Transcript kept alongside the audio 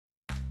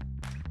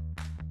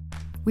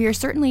We are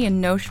certainly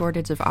in no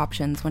shortage of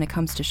options when it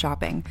comes to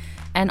shopping,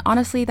 and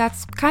honestly,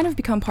 that's kind of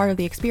become part of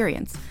the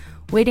experience.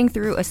 Wading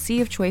through a sea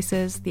of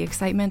choices, the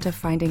excitement of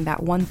finding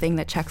that one thing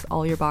that checks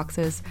all your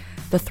boxes,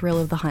 the thrill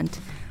of the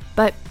hunt.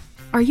 But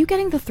are you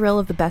getting the thrill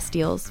of the best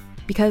deals?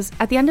 Because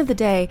at the end of the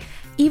day,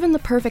 even the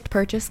perfect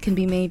purchase can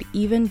be made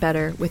even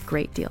better with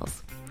great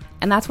deals.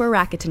 And that's where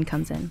Rakuten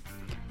comes in.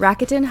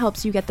 Rakuten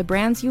helps you get the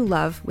brands you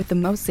love with the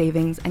most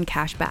savings and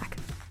cash back.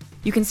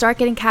 You can start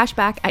getting cash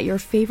back at your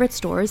favorite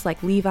stores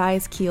like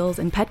Levi's, Kiehl's,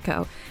 and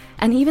Petco,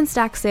 and even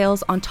stack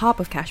sales on top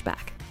of cash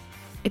back.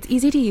 It's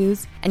easy to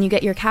use, and you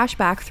get your cash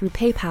back through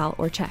PayPal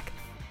or check.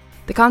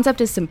 The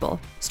concept is simple.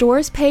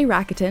 Stores pay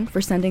Rakuten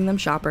for sending them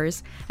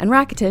shoppers, and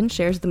Rakuten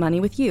shares the money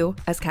with you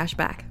as cash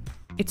back.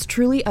 It's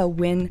truly a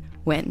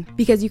win-win,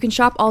 because you can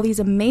shop all these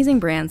amazing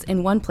brands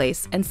in one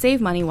place and save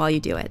money while you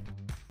do it.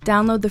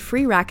 Download the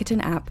free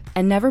Rakuten app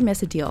and never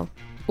miss a deal.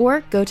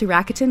 Or go to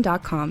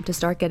Rakuten.com to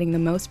start getting the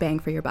most bang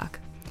for your buck.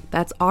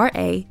 That's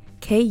Rakuten.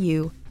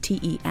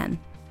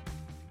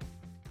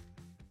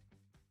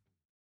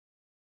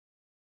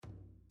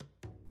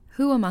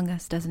 Who among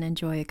us doesn't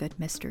enjoy a good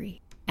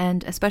mystery?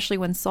 And especially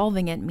when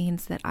solving it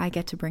means that I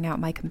get to bring out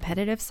my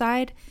competitive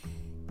side,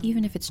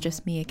 even if it's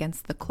just me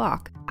against the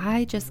clock.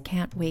 I just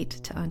can't wait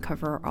to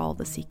uncover all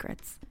the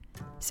secrets.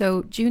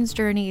 So June's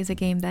Journey is a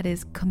game that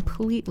is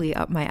completely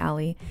up my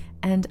alley,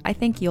 and I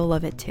think you'll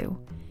love it too.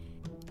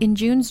 In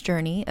June's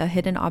Journey, a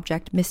hidden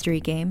object mystery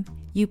game,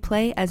 you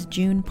play as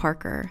June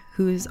Parker,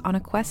 who's on a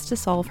quest to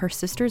solve her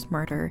sister's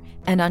murder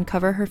and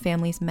uncover her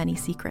family's many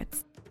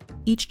secrets.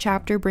 Each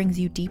chapter brings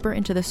you deeper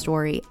into the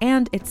story,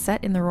 and it's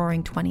set in the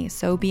Roaring '20s,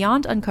 so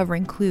beyond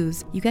uncovering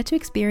clues, you get to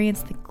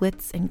experience the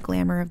glitz and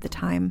glamour of the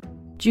time.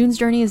 June's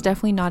Journey is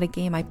definitely not a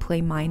game I play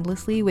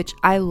mindlessly, which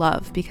I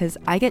love because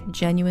I get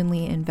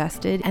genuinely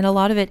invested, and a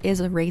lot of it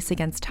is a race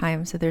against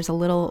time, so there's a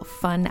little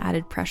fun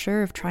added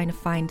pressure of trying to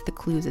find the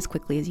clues as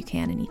quickly as you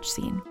can in each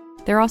scene.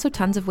 There are also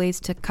tons of ways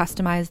to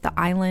customize the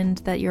island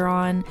that you're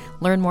on,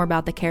 learn more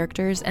about the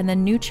characters, and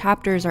then new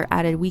chapters are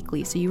added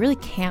weekly, so you really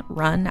can't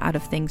run out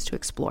of things to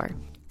explore.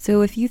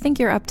 So if you think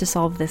you're up to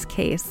solve this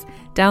case,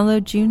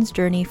 download June's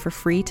Journey for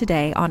free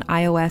today on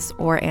iOS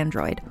or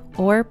Android,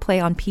 or play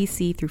on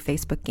PC through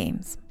Facebook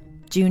Games.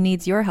 June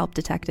needs your help,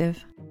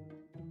 detective.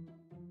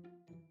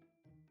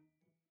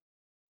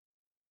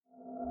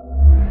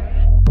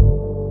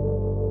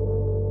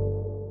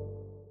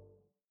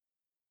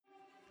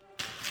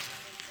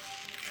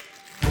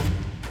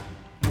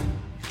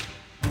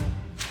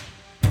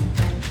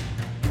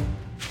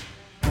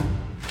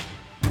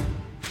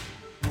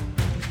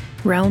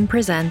 Realm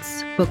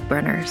presents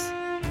Bookburners,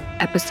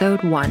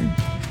 Episode 1.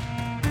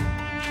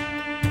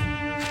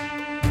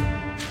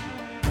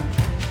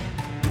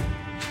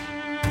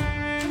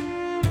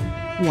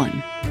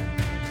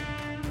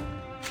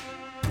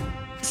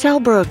 Sal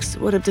Brooks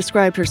would have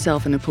described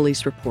herself in a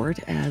police report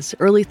as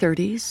early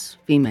 30s,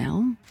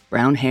 female,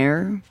 brown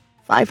hair,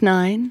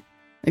 5'9",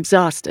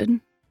 exhausted,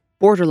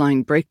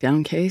 borderline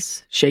breakdown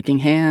case, shaking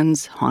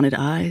hands, haunted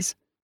eyes.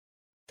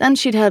 Then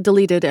she'd have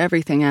deleted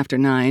everything after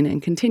 9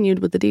 and continued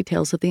with the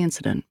details of the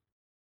incident.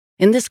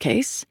 In this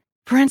case,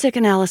 forensic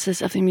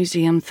analysis of the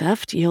museum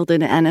theft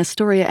yielded an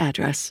Astoria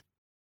address.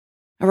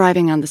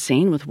 Arriving on the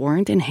scene with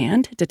warrant in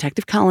hand,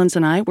 Detective Collins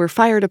and I were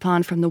fired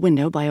upon from the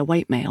window by a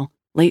white male,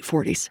 late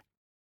 40s.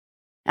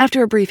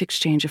 After a brief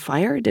exchange of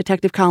fire,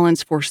 Detective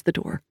Collins forced the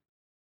door.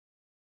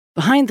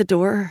 Behind the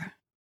door,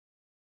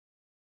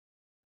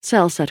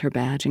 Sal set her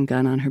badge and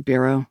gun on her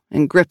bureau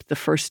and gripped the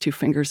first 2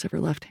 fingers of her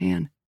left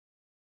hand.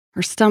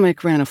 Her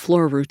stomach ran a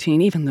floor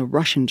routine even the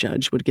Russian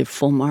judge would give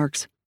full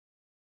marks.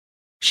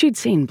 She'd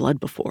seen blood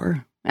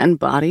before, and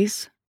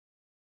bodies.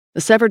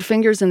 The severed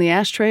fingers in the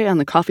ashtray on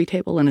the coffee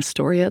table in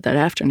Astoria that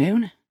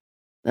afternoon,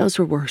 those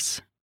were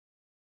worse.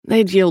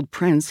 They'd yield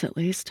prints, at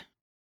least,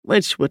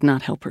 which would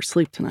not help her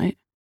sleep tonight.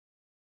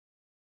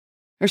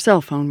 Her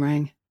cell phone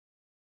rang.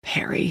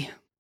 Perry.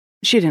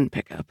 She didn't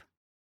pick up.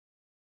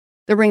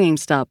 The ringing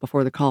stopped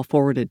before the call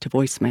forwarded to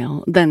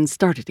voicemail, then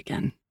started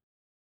again.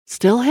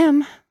 Still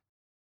him.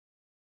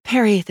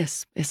 Perry,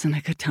 this isn't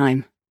a good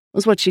time,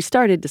 was what she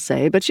started to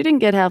say, but she didn't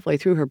get halfway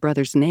through her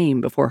brother's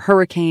name before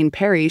Hurricane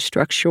Perry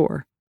struck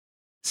shore.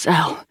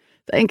 Sal,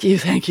 thank you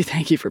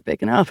for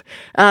picking up.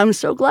 I'm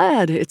so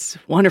glad. It's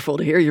wonderful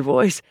to hear your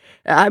voice.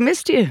 I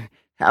missed you.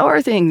 How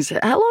are things?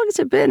 How long has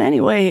it been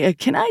anyway?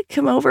 Can I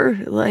come over,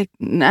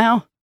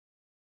 now?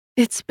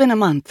 It's been a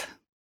month.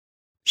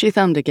 She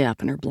thumbed a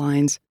gap in her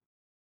blinds.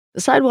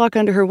 The sidewalk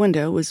under her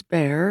window was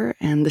bare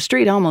and the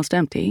street almost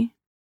empty.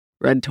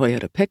 Red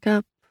Toyota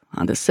pickup,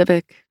 Honda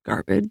Civic,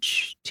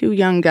 garbage, 2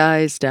 young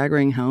guys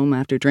staggering home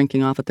after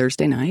drinking off a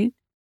Thursday night.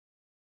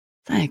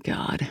 Thank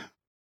God.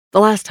 The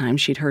last time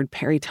she'd heard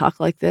Perry talk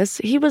like this,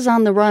 he was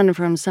on the run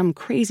from some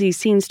crazy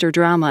scenester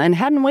drama and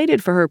hadn't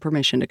waited for her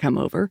permission to come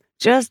over.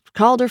 Just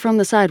called her from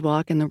the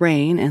sidewalk in the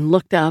rain and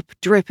looked up,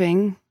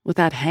 dripping, with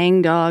that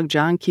hangdog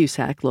John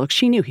Cusack look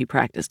she knew he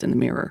practiced in the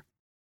mirror.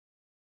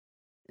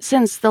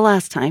 Since the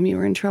last time you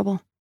were in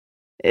trouble?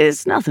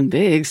 It's nothing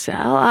big,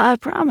 Sal, I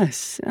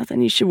promise.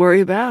 Nothing you should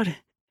worry about.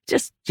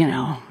 Just,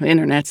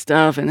 internet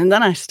stuff. And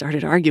then I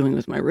started arguing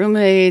with my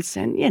roommates.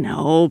 And,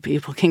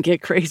 people can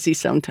get crazy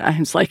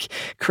sometimes, like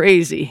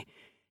crazy.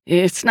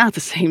 It's not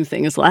the same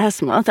thing as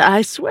last month,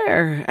 I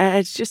swear.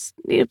 I just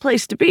need a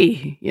place to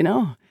be,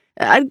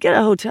 I'd get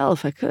a hotel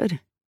if I could.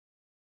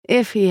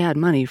 If he had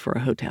money for a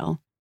hotel.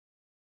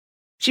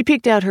 She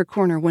peeked out her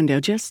corner window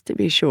just to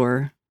be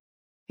sure.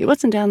 He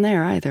wasn't down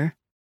there either.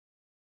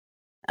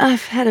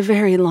 I've had a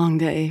very long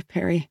day,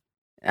 Perry.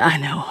 I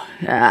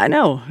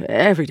know.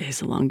 Every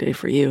day's a long day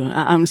for you.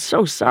 I'm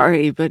so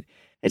sorry, but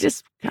I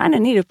just kind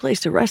of need a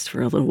place to rest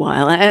for a little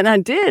while. And I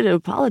did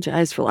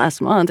apologize for last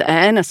month,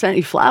 and I sent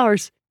you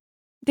flowers.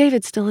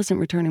 David still isn't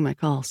returning my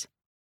calls.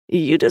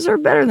 You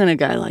deserve better than a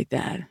guy like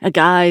that. A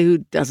guy who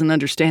doesn't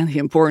understand the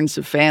importance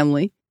of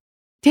family.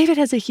 David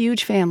has a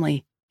huge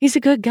family. He's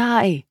a good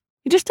guy.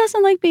 He just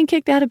doesn't like being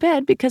kicked out of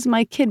bed because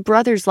my kid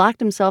brother's locked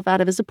himself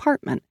out of his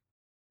apartment.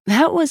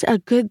 That was a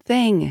good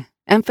thing.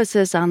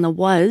 Emphasis on the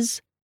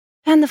was.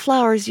 And the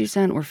flowers you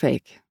sent were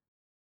fake.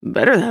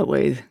 Better that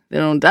way. They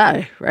don't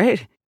die,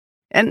 right?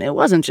 And it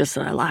wasn't just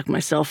that I locked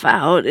myself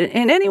out.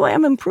 In any way,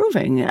 I'm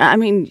improving. I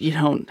mean, you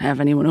don't have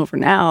anyone over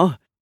now,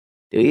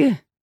 do you?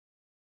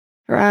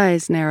 Her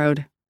eyes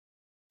narrowed.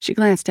 She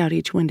glanced out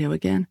each window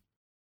again.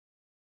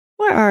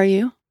 Where are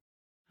you?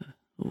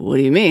 What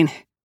do you mean?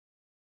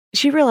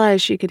 She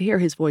realized she could hear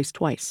his voice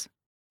twice.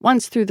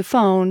 Once through the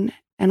phone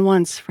and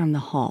once from the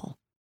hall.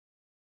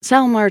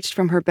 Sal marched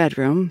from her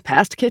bedroom,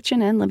 past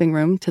kitchen and living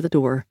room, to the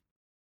door.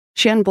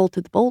 She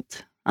unbolted the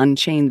bolt,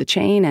 unchained the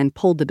chain, and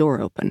pulled the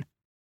door open.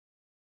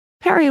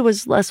 Perry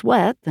was less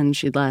wet than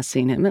she'd last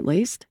seen him, at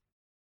least.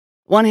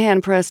 One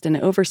hand pressed an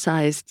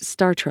oversized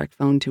Star Trek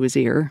phone to his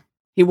ear.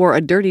 He wore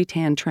a dirty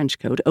tan trench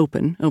coat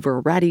open over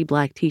a ratty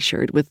black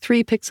t-shirt with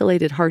 3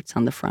 pixelated hearts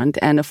on the front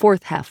and a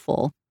 4th half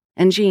full,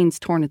 and jeans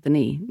torn at the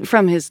knee,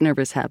 from his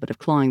nervous habit of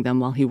clawing them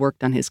while he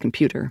worked on his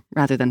computer,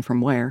 rather than from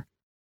wear.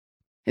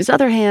 His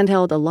other hand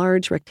held a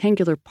large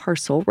rectangular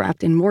parcel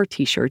wrapped in more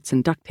t-shirts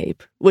and duct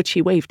tape, which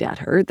he waved at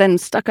her, then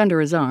stuck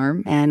under his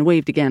arm and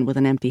waved again with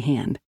an empty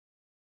hand.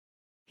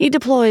 He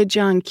deployed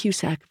John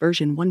Cusack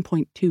version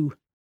 1.2.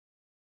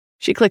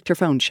 She clicked her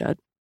phone shut.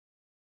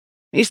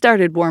 He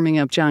started warming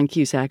up John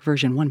Cusack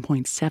version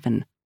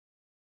 1.7.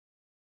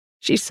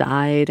 She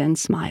sighed and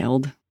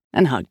smiled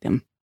and hugged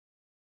him.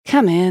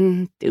 Come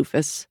in,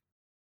 doofus.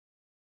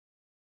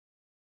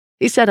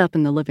 He sat up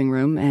in the living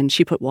room and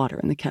she put water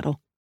in the kettle.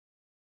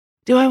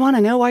 Do I want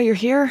to know why you're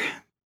here?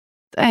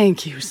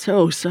 Thank you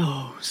so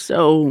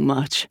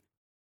much.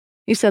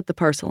 He set the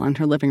parcel on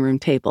her living room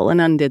table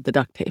and undid the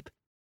duct tape.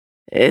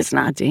 It's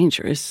not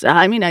dangerous.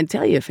 I mean, I'd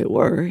tell you if it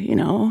were,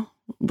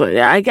 But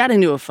I got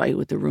into a fight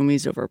with the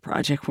roomies over a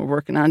project we're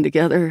working on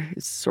together,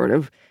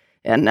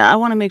 and I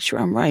want to make sure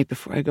I'm right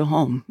before I go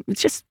home.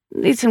 Just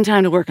need some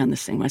time to work on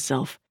this thing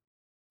myself.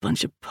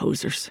 Bunch of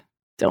posers.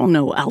 Don't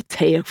know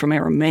Altaic from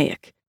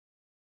Aramaic.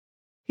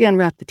 He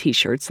unwrapped the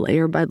t-shirts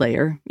layer by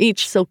layer,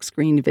 each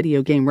silk-screened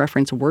video game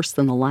reference worse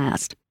than the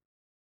last.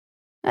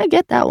 I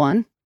get that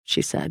one,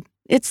 she said.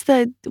 It's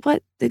the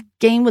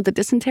game with the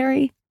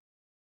dysentery?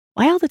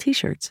 Why all the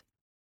t-shirts?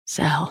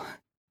 Sal,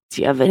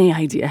 do you have any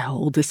idea how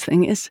old this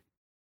thing is?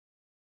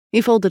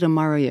 He folded a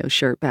Mario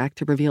shirt back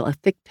to reveal a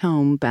thick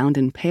tome bound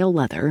in pale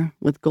leather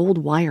with gold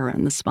wire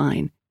on the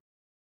spine.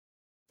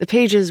 The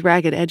page's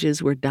ragged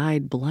edges were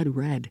dyed blood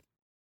red.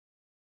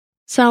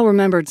 Sal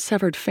remembered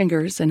severed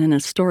fingers in an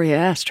Astoria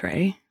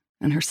ashtray,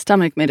 and her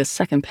stomach made a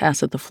second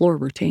pass at the floor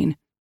routine.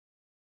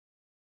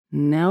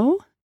 No?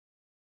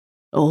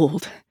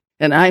 Old.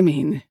 And I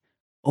mean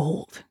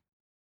old.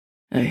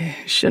 I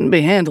shouldn't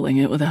be handling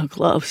it without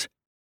gloves.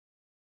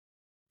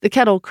 The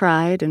kettle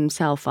cried, and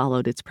Sal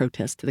followed its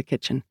protest to the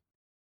kitchen.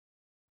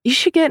 You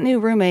should get new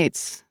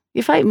roommates.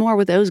 You fight more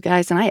with those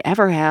guys than I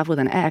ever have with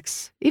an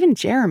ex, even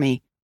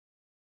Jeremy.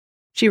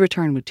 She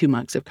returned with 2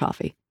 mugs of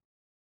coffee.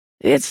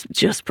 It's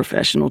just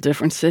professional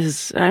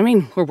differences. I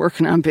mean, we're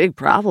working on big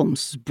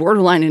problems,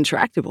 borderline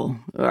intractable.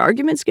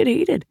 Arguments get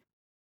heated.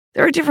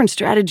 There are different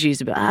strategies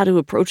about how to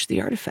approach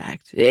the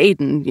artifact.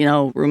 Aiden,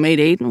 roommate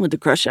Aiden with the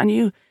crush on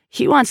you,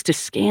 he wants to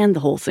scan the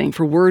whole thing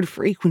for word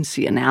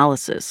frequency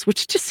analysis,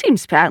 which just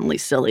seems patently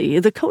silly.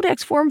 The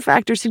codex form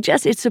factor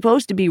suggests it's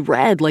supposed to be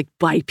read,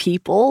 by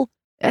people.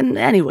 And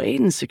anyway,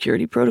 Aiden's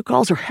security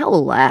protocols are hella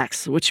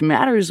lax, which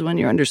matters when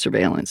you're under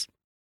surveillance.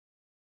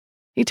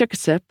 He took a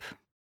sip,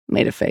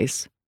 made a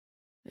face.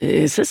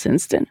 Is this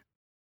instant?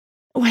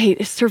 Wait,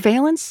 is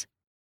surveillance?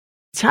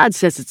 Todd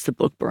says it's the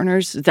book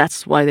burners.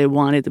 That's why they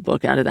wanted the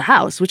book out of the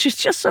house, which is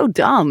just so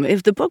dumb.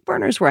 If the book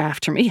burners were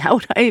after me, how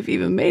would I have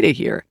even made it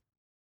here?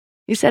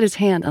 He set his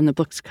hand on the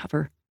book's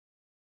cover.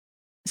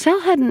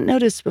 Sal hadn't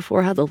noticed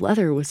before how the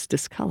leather was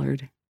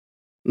discolored.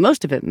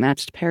 Most of it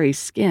matched Perry's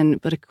skin,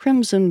 but a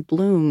crimson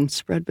bloom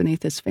spread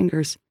beneath his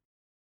fingers.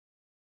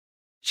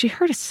 She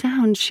heard a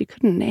sound she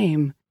couldn't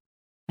name.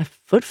 A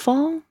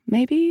footfall,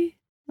 maybe?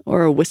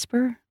 Or a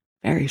whisper?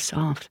 Very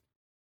soft.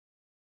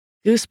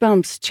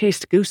 Goosebumps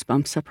chased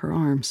goosebumps up her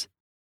arms.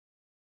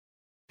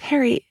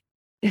 Perry,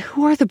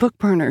 who are the book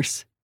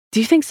burners? Do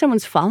you think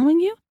someone's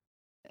following you?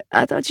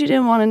 I thought you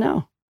didn't want to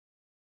know.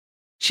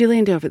 She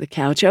leaned over the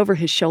couch, over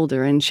his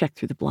shoulder, and checked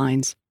through the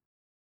blinds.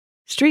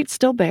 Street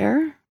still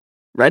bare.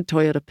 Red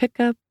Toyota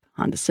pickup,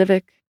 Honda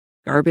Civic,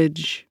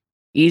 garbage,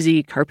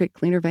 easy carpet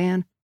cleaner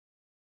van.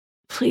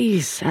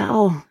 Please,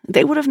 Sal,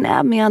 they would have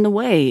nabbed me on the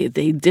way.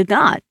 They did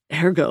not.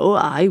 Ergo,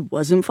 I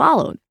wasn't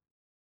followed.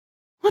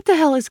 What the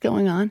hell is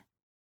going on?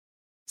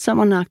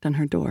 Someone knocked on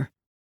her door.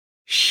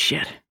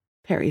 Shit,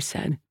 Perry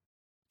said.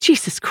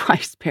 Jesus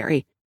Christ,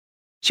 Perry.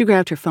 She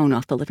grabbed her phone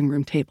off the living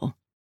room table.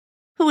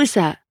 Who is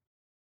that?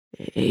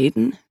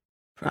 Aiden,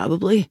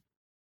 probably.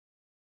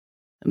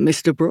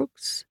 Mr.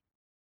 Brooks?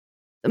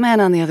 The man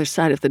on the other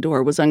side of the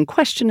door was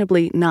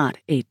unquestionably not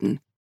Aiden.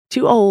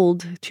 Too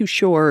old, too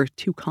sure,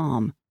 too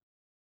calm.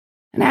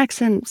 An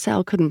accent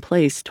Sal couldn't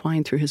place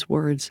twined through his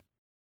words.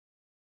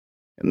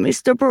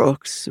 Mr.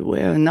 Brooks,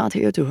 we're not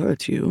here to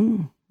hurt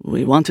you.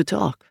 We want to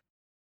talk.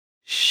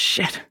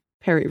 Shit,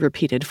 Perry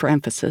repeated for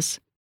emphasis.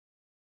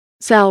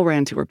 Sal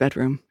ran to her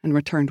bedroom and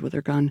returned with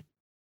her gun.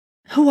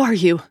 Who are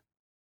you?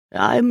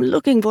 I'm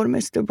looking for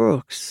Mr.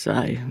 Brooks.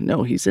 I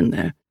know he's in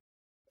there.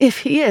 If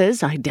he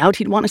is, I doubt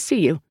he'd want to see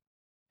you.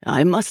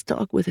 I must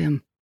talk with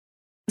him.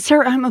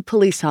 Sir, I'm a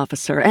police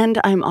officer, and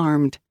I'm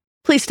armed.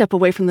 Please step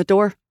away from the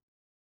door.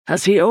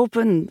 Has he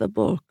opened the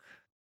book?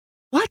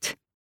 What?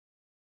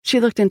 She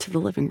looked into the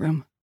living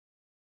room.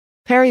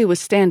 Perry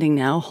was standing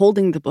now,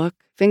 holding the book,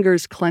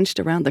 fingers clenched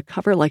around the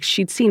cover like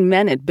she'd seen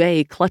men at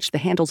bay clutch the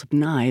handles of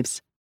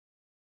knives.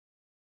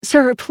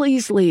 Sir,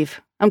 please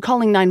leave. I'm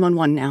calling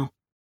 911 now.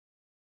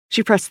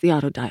 She pressed the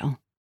auto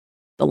dial.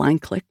 The line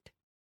clicked.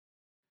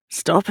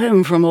 Stop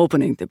him from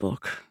opening the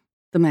book,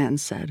 the man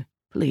said.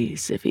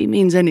 Please, if he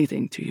means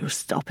anything to you,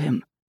 stop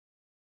him.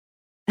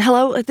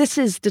 Hello, this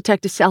is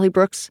Detective Sally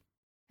Brooks.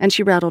 And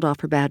she rattled off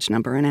her badge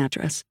number and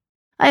address.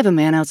 I have a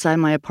man outside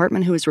my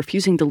apartment who is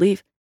refusing to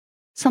leave.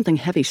 Something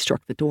heavy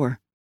struck the door.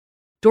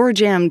 Door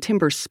jamb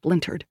timber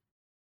splintered.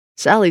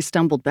 Sally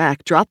stumbled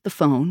back, dropped the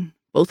phone,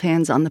 both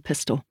hands on the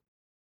pistol.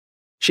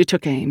 She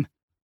took aim.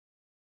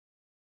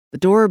 The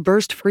door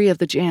burst free of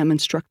the jamb and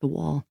struck the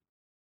wall.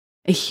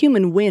 A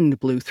human wind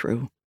blew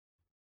through.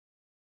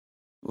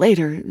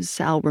 Later,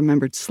 Sal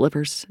remembered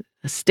slivers,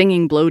 a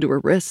stinging blow to her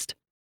wrist,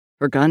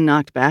 her gun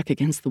knocked back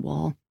against the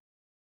wall.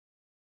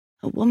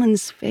 A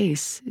woman's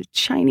face,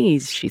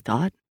 Chinese, she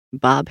thought,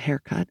 bob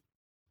haircut.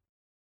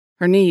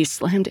 Her knee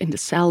slammed into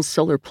Sal's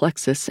solar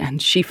plexus,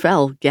 and she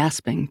fell,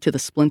 gasping, to the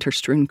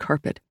splinter-strewn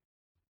carpet.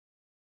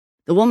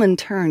 The woman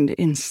turned,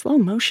 in slow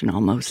motion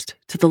almost,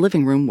 to the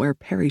living room where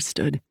Perry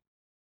stood.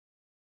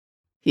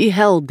 He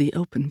held the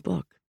open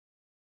book.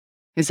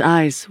 His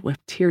eyes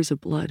wept tears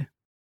of blood,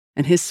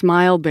 and his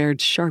smile bared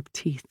sharp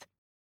teeth.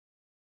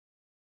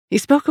 He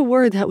spoke a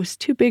word that was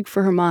too big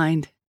for her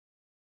mind.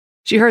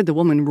 She heard the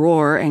woman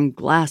roar and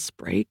glass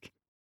break.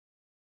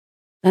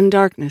 Then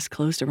darkness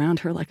closed around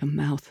her like a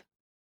mouth.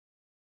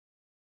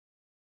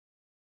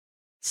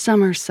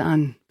 Summer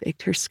sun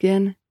baked her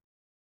skin.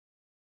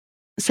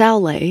 Sal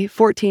lay,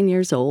 14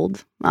 years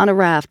old, on a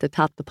raft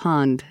atop the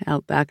pond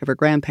out back of her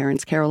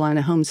grandparents'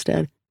 Carolina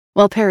homestead,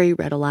 while Perry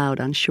read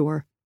aloud on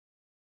shore.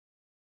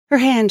 Her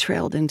hand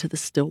trailed into the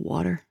still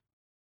water.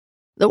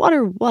 The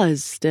water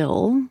was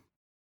still,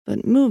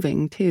 but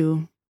moving,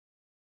 too.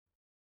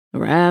 The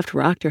raft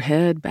rocked her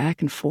head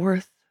back and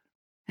forth,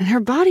 and her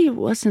body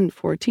wasn't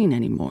 14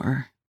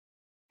 anymore.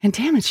 And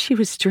damn it, she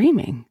was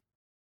dreaming,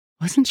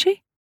 wasn't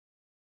she?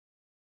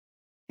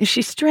 If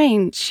she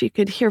strained, she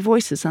could hear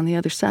voices on the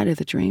other side of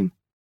the dream.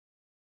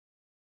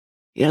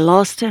 You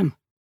lost him.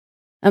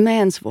 A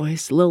man's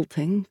voice,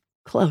 lilting,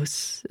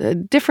 close, a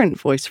different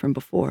voice from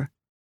before.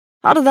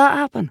 How did that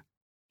happen?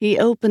 He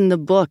opened the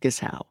book, is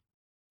how.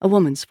 A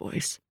woman's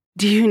voice.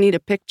 Do you need a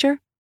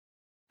picture?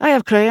 I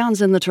have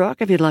crayons in the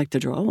truck if you'd like to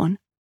draw one.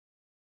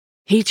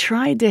 He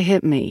tried to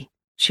hit me,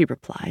 she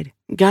replied.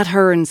 Got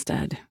her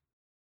instead.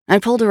 I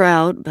pulled her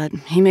out, but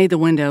he made the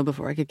window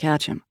before I could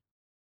catch him.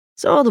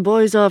 So the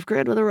boy's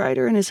off-grid with a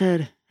writer in his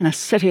head in a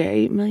city of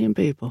 8 million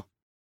people.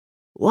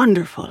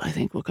 Wonderful, I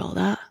think we'll call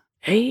that.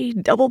 A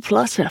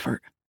double-plus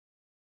effort.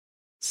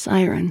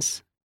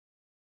 Sirens.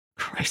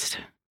 Christ,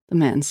 the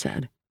man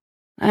said.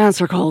 I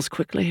answer calls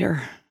quickly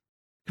here.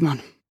 Come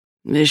on.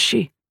 Is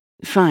she?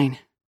 Fine.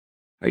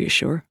 Are you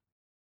sure?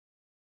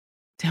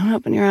 Don't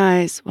open your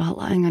eyes while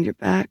lying on your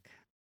back.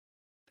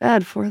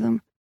 Bad for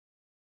them.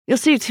 You'll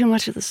see too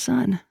much of the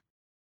sun.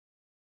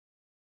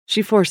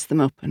 She forced them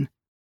open.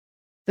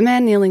 The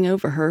man kneeling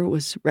over her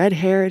was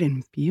red-haired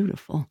and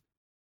beautiful.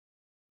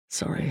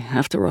 Sorry,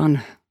 have to run.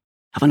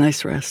 Have a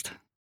nice rest.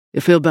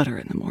 You'll feel better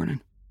in the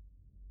morning.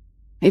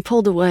 He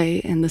pulled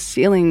away, and the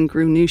ceiling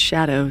grew new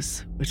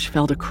shadows, which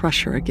fell to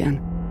crush her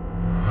again.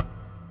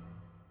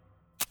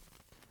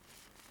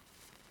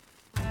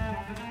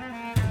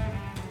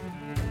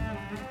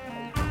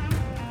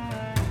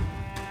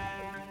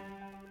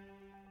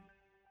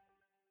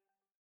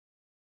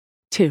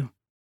 Two.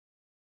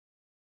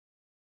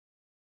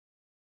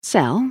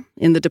 Sal,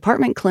 in the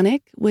department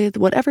clinic, with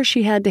whatever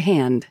she had to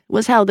hand,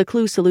 was how the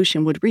clue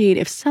solution would read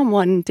if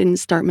someone didn't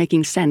start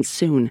making sense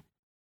soon.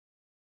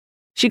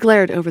 She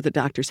glared over the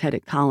doctor's head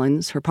at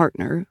Collins, her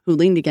partner, who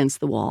leaned against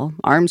the wall,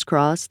 arms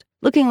crossed,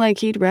 looking like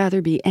he'd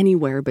rather be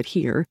anywhere but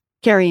here,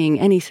 carrying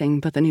anything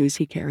but the news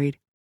he carried.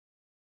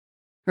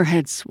 Her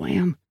head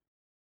swam.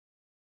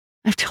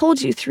 "I've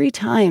told you 3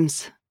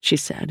 times, she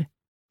said.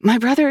 "My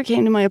brother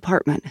came to my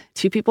apartment.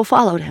 2 people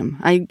followed him.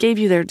 I gave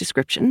you their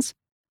descriptions.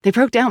 They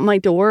broke down my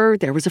door,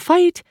 there was a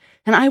fight,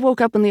 and I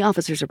woke up when the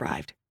officers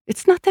arrived.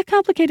 It's not that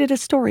complicated a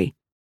story."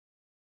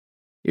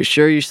 "You're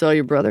sure you saw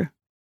your brother?"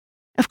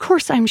 "Of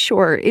course I'm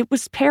sure. It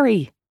was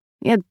Perry.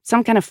 He had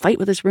some kind of fight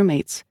with his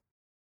roommates."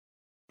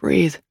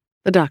 "Breathe,"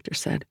 the doctor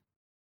said.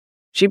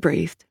 She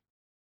breathed.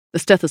 The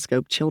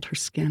stethoscope chilled her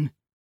skin.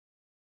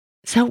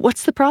 "So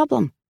what's the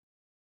problem?"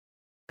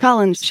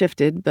 Collins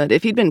shifted, but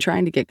if he'd been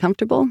trying to get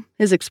comfortable,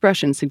 his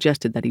expression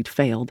suggested that he'd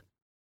failed.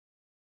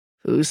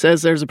 "Who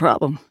says there's a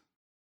problem?"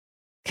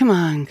 "Come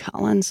on,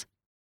 Collins."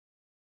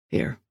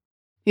 "Here."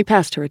 He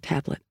passed her a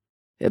tablet.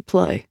 "Hit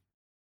play."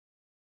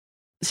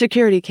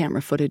 Security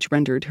camera footage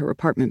rendered her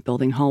apartment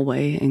building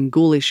hallway in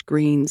ghoulish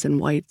greens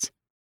and whites.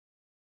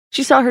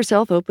 She saw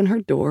herself open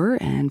her door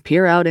and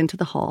peer out into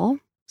the hall,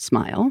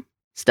 smile,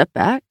 step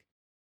back,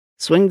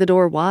 swing the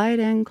door wide,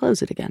 and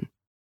close it again.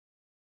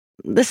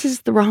 "This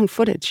is the wrong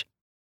footage."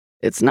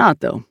 "It's not,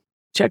 though.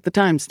 Check the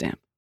timestamp."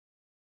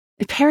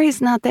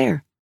 "Perry's not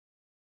there."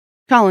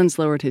 Collins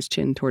lowered his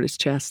chin toward his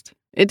chest.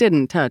 It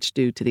didn't touch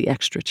due to the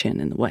extra chin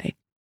in the way.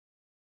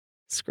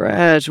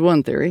 "Scratch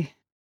one theory."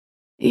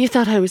 "You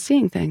thought I was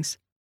seeing things."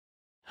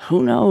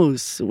 "Who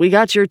knows? We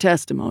got your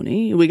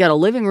testimony. We got a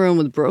living room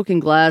with broken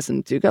glass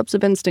and 2 cups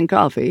of instant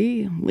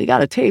coffee. We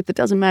got a tape that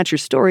doesn't match your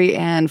story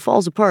and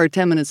falls apart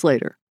 10 minutes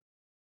later."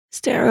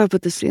 "Stare up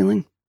at the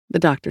ceiling," the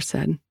doctor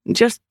said.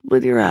 "Just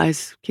with your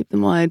eyes. Keep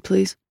them wide,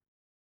 please."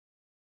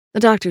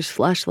 The doctor's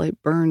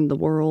flashlight burned the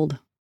world.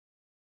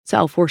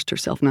 Sal forced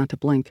herself not to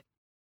blink.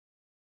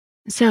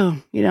 "So,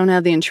 you don't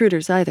have the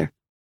intruders either?"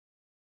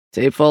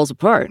 "Tape falls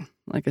apart,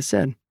 like I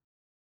said."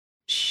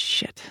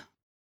 "Shit."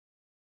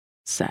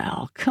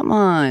 "Sal, come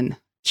on.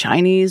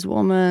 Chinese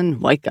woman,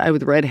 white guy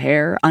with red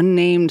hair,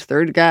 unnamed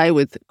third guy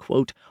with,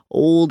 quote,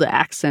 old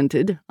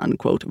accented,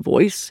 unquote,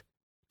 voice.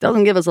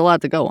 Doesn't give us a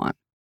lot to go on."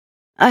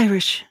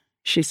 "Irish,"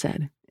 she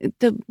said.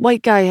 "The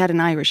white guy had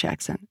an Irish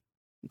accent."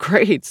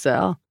 "Great,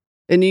 Sal.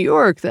 In New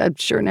York, that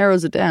sure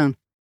narrows it down."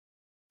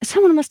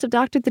 "Someone must have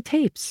doctored the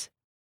tapes."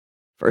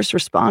 "First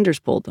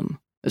responders pulled them.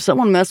 If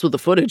someone messed with the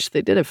footage,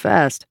 they did it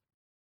fast."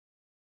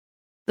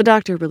 The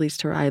doctor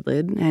released her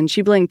eyelid, and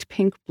she blinked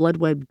pink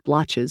blood-webbed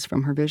blotches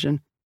from her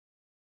vision.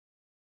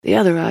 "The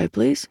other eye,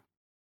 please."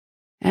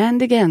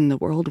 And again the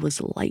world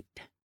was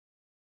light.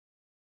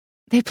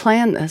 "They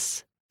planned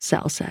this,"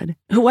 Sal said.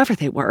 "Whoever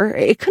they were,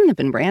 it couldn't have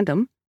been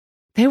random.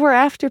 They were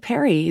after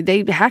Perry.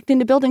 They hacked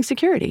into building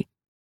security."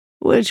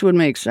 "Which would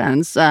make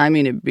sense. I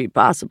mean, it'd be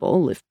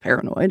possible, if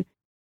paranoid.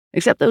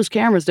 Except those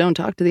cameras don't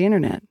talk to the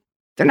internet.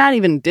 They're not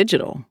even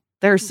digital.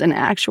 There's an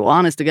actual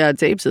honest-to-God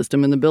tape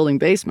system in the building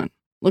basement.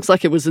 Looks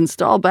like it was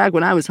installed back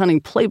when I was hunting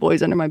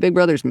Playboys under my big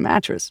brother's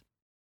mattress."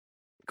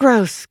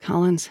 "Gross,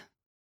 Collins."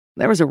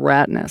 "There was a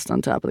rat nest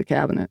on top of the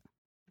cabinet.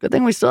 Good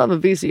thing we still have a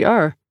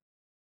VCR.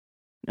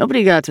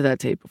 Nobody got to that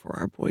tape before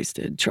our boys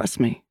did, trust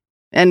me.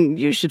 And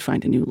you should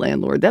find a new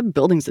landlord. That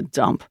building's a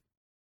dump."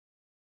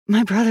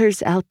 "My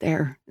brother's out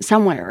there,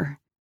 somewhere.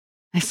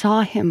 I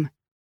saw him."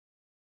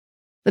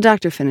 The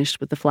doctor finished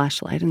with the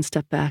flashlight and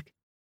stepped back.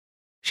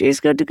 "She's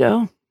good to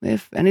go.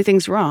 If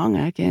anything's wrong,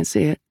 I can't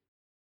see it."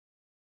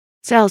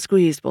 Sal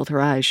squeezed both her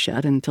eyes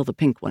shut until the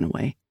pink went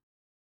away.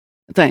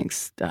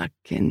 "Thanks, Doc.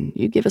 Can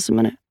you give us a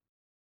minute?"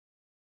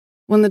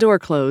 When the door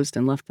closed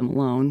and left them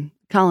alone,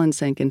 Colin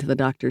sank into the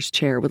doctor's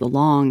chair with a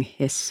long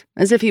hiss,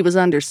 as if he was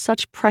under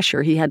such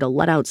pressure he had to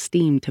let out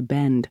steam to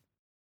bend.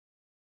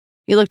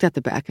 He looked at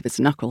the back of his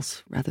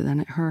knuckles rather than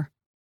at her.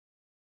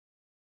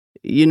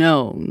 "You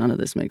know, none of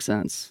this makes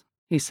sense,"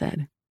 he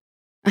said.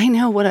 "I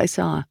know what I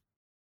saw."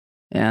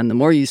 "And the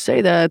more you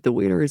say that, the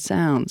weirder it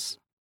sounds.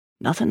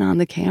 Nothing on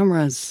the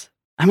cameras.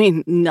 I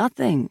mean,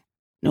 nothing.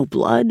 No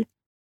blood.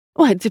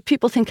 What, did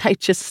people think I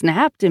just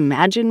snapped,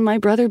 imagined my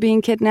brother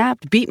being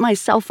kidnapped, beat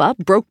myself up,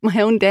 broke my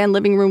own damn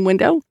living room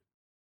window?"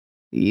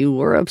 "You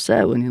were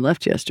upset when you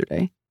left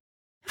yesterday."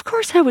 "Of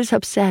course I was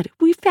upset.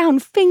 We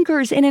found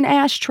fingers in an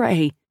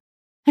ashtray.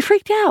 I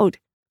freaked out,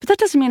 but that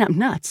doesn't mean I'm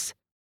nuts."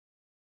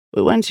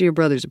 "We went to your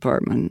brother's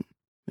apartment.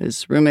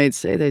 His roommates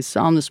say they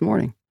saw him this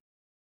morning."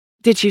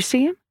 "Did you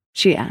see him?"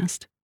 she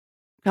asked.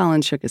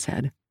 Colin shook his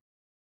head.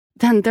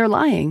 "Then they're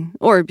lying,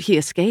 or he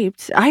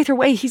escaped. Either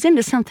way, he's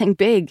into something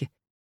big.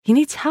 He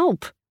needs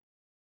help."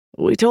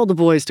 "We told the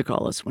boys to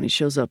call us when he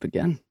shows up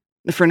again.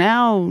 For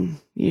now,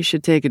 you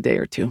should take a day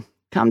or 2.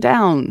 Calm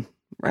down.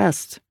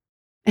 Rest."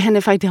 "And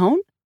if I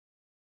don't?"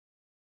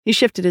 He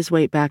shifted his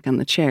weight back on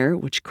the chair,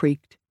 which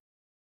creaked.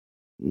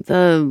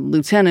 "The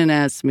lieutenant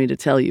asked me to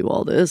tell you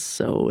all this,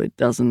 so it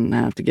doesn't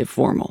have to get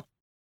formal."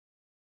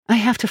 "I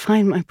have to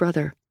find my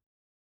brother."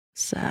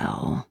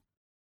 "Sal."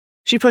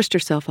 She pushed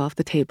herself off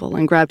the table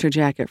and grabbed her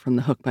jacket from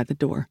the hook by the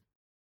door.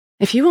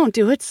 "If you won't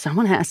do it,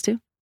 someone has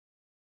to."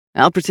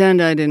 "I'll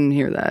pretend I didn't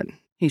hear that,"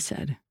 he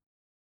said.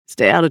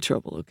 Stay out of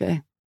trouble,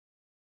 okay?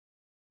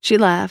 She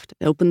laughed,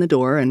 opened the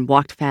door, and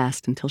walked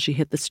fast until she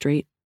hit the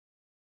street.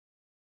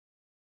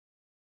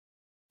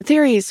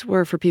 Theories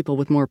were for people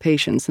with more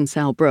patience than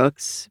Sal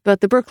Brooks,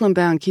 but the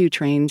Brooklyn-bound Q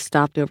train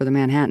stopped over the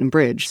Manhattan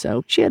Bridge,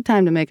 so she had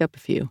time to make up a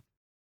few.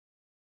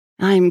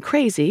 I'm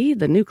crazy,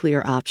 the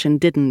nuclear option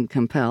didn't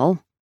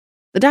compel.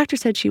 The doctor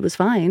said she was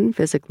fine,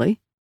 physically.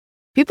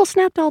 People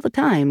snapped all the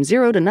time,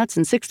 0 to nuts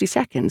in 60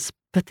 seconds,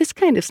 but this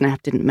kind of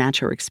snap didn't match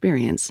her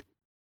experience.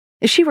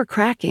 If she were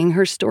cracking,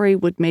 her story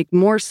would make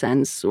more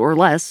sense, or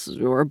less,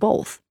 or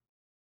both.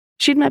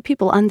 She'd met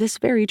people on this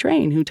very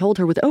train who told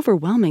her with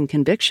overwhelming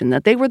conviction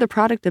that they were the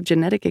product of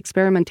genetic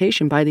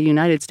experimentation by the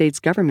United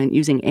States government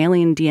using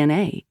alien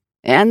DNA,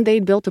 and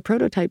they'd built a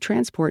prototype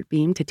transport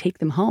beam to take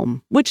them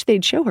home, which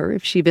they'd show her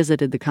if she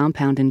visited the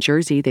compound in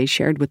Jersey they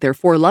shared with their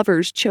 4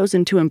 lovers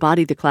chosen to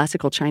embody the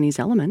classical Chinese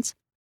elements.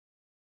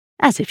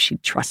 As if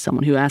she'd trust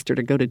someone who asked her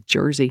to go to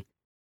Jersey.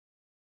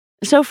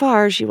 So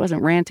far, she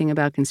wasn't ranting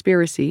about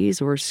conspiracies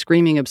or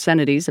screaming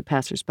obscenities at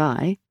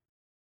passersby.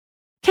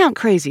 Count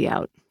crazy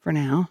out, for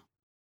now.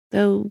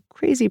 Though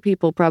crazy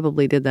people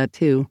probably did that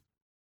too.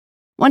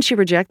 Once you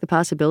reject the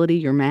possibility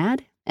you're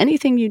mad,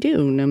 anything you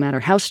do, no matter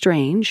how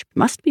strange,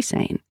 must be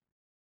sane.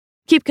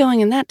 Keep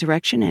going in that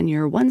direction and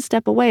you're one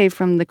step away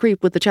from the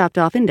creep with the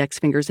chopped-off index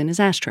fingers in his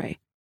ashtray.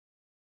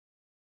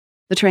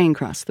 The train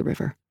crossed the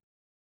river.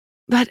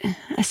 But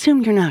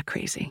assume you're not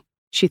crazy,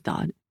 she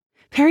thought.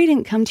 Perry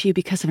didn't come to you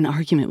because of an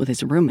argument with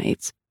his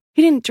roommates.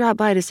 He didn't drop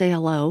by to say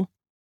hello.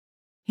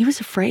 He was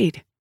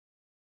afraid.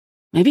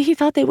 Maybe he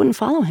thought they wouldn't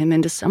follow him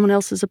into someone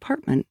else's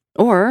apartment.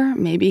 Or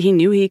maybe he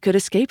knew he could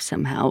escape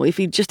somehow if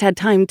he just had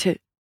time to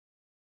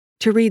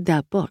read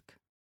that book.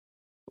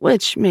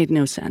 Which made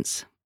no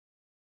sense.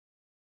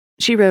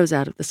 She rose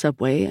out of the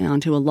subway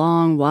onto a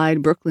long,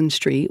 wide Brooklyn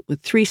street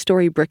with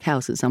 3-story brick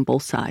houses on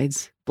both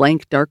sides,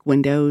 blank dark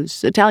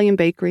windows, Italian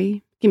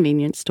bakery,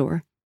 convenience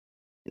store.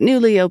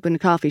 Newly opened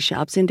coffee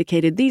shops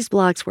indicated these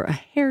blocks were a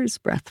hair's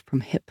breadth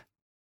from hip.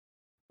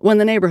 When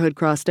the neighborhood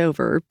crossed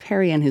over,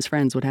 Perry and his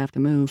friends would have to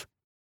move.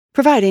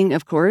 Providing,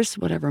 of course,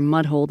 whatever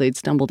mudhole they'd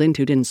stumbled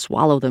into didn't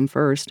swallow them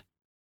first.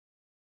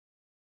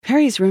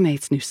 Perry's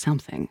roommates knew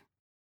something.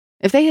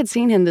 If they had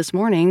seen him this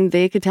morning,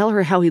 they could tell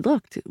her how he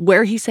looked,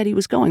 where he said he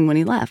was going when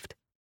he left.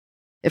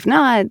 If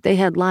not, they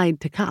had lied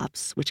to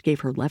cops, which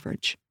gave her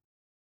leverage.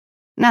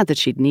 Not that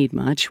she'd need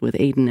much with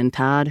Aiden and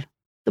Todd.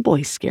 The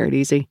boys scared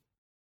easy.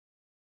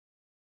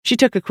 She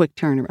took a quick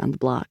turn around the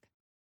block.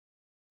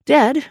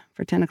 Dead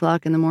for 10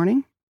 o'clock in the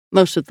morning.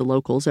 Most of the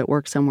locals at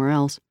work somewhere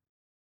else.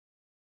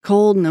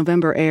 Cold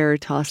November air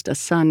tossed a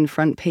sun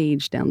front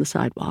page down the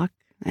sidewalk,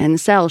 and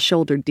Sal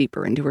shouldered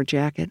deeper into her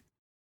jacket.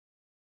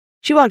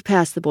 She walked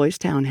past the boys'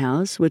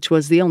 townhouse, which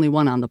was the only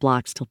one on the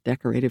block still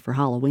decorated for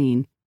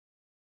Halloween.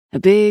 A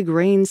big,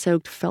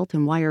 rain-soaked felt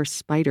and wire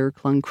spider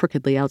clung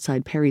crookedly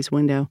outside Perry's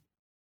window.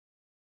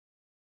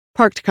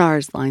 Parked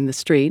cars lined the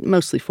street,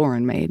 mostly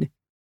foreign-made.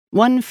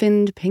 One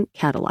finned pink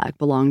Cadillac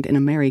belonged in a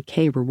Mary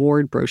Kay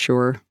reward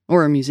brochure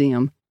or a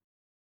museum.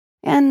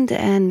 And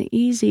an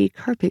easy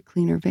carpet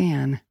cleaner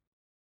van.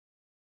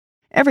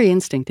 Every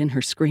instinct in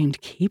her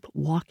screamed, keep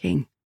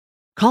walking.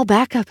 Call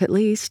backup at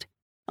least.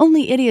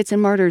 Only idiots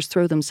and martyrs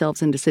throw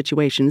themselves into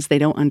situations they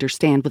don't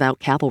understand without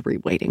cavalry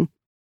waiting.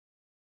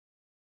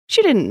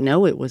 She didn't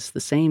know it was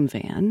the same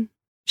van.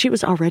 She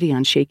was already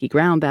on shaky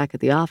ground back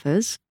at the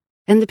office,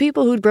 and the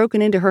people who'd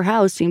broken into her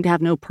house seemed to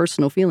have no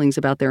personal feelings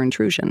about their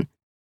intrusion.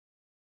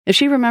 If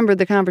she remembered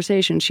the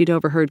conversation she'd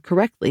overheard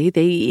correctly,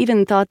 they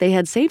even thought they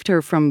had saved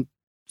her from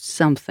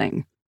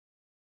something.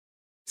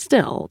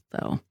 Still,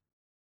 though,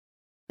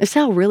 if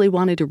Sal really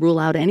wanted to rule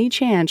out any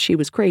chance she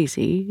was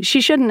crazy,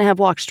 she shouldn't have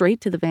walked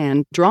straight to the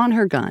van, drawn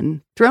her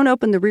gun, thrown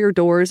open the rear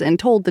doors, and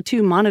told the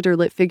 2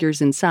 monitor-lit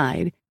figures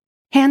inside,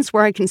 "Hands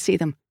where I can see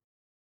them."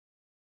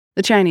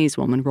 The Chinese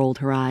woman rolled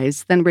her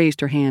eyes, then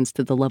raised her hands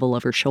to the level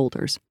of her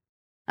shoulders.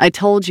 "I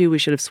told you we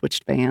should have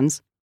switched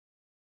vans."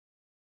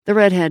 The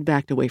redhead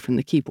backed away from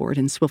the keyboard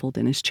and swiveled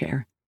in his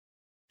chair.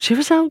 She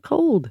was out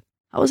cold.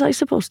 How was I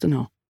supposed to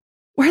know?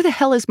 "Where the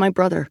hell is my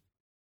brother?"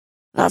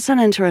 "That's an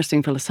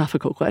interesting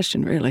philosophical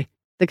question, really,"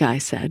 the guy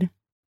said.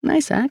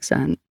 Nice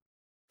accent.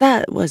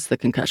 That was the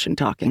concussion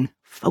talking.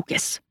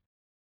 Focus.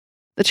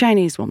 The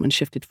Chinese woman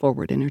shifted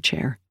forward in her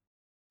chair.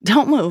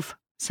 "Don't move,"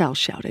 Sal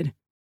shouted.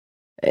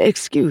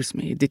 "Excuse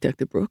me,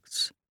 Detective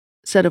Brooks,"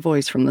 said a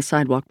voice from the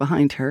sidewalk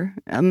behind her,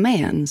 a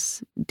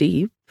man's,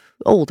 deep,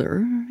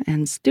 older,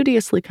 and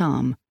studiously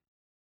calm.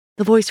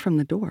 The voice from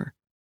the door.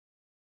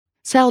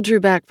 Sal drew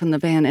back from the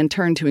van and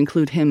turned to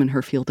include him in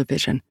her field of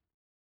vision.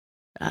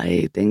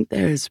 "I think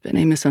there's been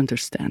a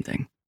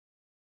misunderstanding."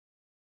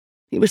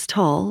 He was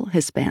tall,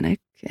 Hispanic,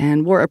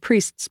 and wore a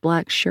priest's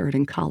black shirt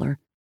and collar.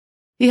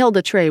 He held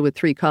a tray with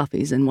 3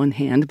 coffees in one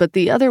hand, but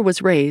the other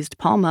was raised,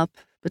 palm up,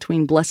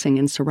 between blessing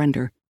and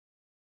surrender.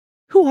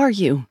 "Who are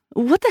you?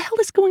 What the hell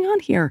is going on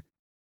here?"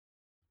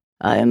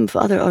 "I am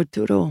Father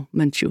Arturo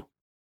Menchu,"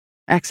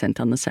 accent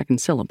on the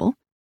second syllable.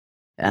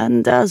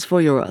 "And as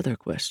for your other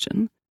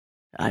question,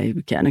 I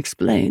can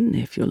explain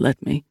if you'll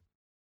let me."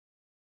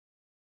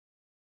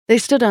 They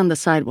stood on the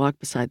sidewalk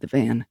beside the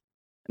van.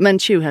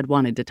 Manchu had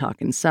wanted to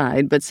talk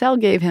inside, but Sal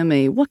gave him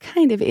a "what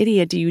kind of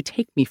idiot do you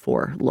take me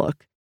for"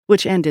 look,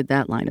 which ended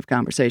that line of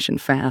conversation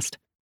fast.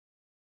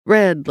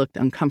 Red looked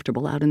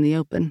uncomfortable out in the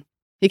open.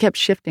 He kept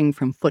shifting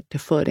from foot to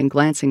foot and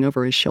glancing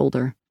over his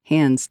shoulder,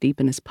 hands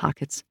deep in his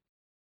pockets.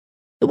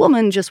 The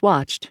woman just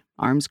watched,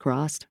 arms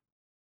crossed.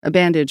 A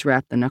bandage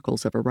wrapped the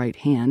knuckles of her right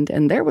hand,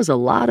 and there was a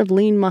lot of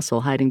lean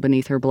muscle hiding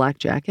beneath her black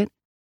jacket.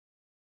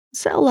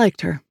 Sal liked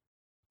her.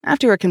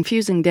 After a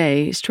confusing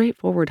day,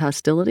 straightforward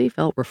hostility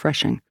felt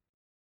refreshing.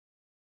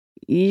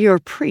 "You're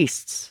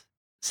priests,"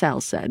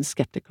 Sal said,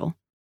 skeptical.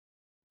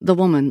 The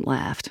woman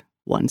laughed,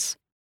 once.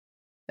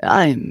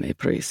 "I'm a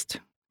priest,"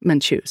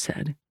 Manchu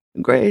said.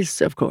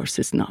 "Grace, of course,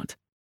 is not.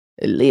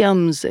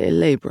 Liam's a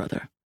lay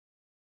brother."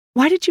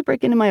 "Why did you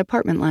break into my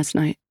apartment last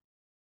night?"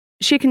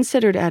 She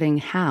considered adding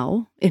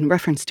how, in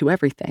reference to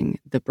everything,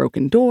 the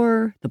broken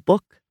door, the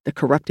book, the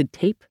corrupted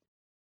tape.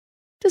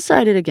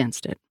 Decided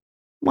against it.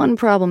 One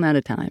problem at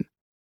a time.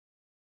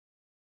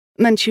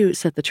 Manchu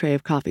set the tray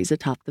of coffees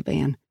atop the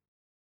van.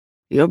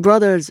 "Your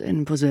brother's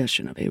in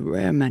possession of a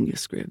rare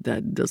manuscript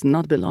that does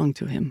not belong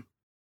to him.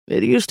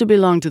 It used to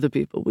belong to the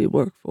people we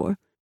work for.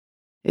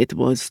 It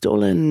was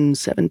stolen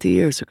 70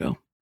 years ago.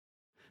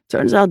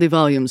 Turns out the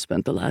volume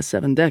spent the last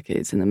 7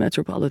 decades in the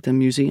Metropolitan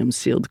Museum's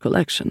sealed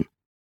collection.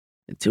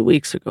 2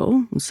 weeks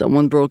ago,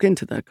 someone broke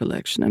into that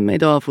collection and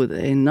made off with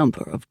a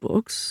number of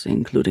books,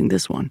 including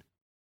this one."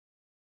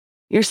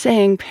 "You're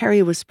saying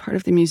Perry was part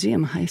of the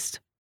museum heist?"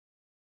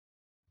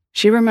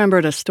 She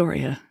remembered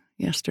Astoria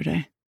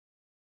yesterday.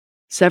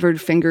 Severed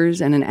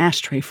fingers and an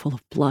ashtray full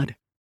of blood.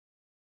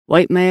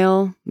 White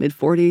male,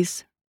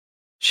 mid-40s,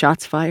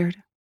 shots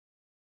fired.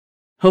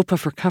 Hope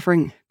of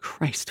recovering,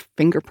 Christ,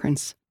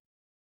 fingerprints.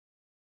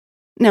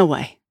 "No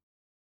way."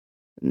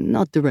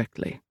 "Not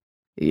directly.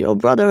 Your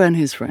brother and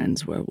his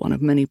friends were one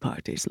of many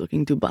parties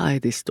looking to buy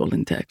the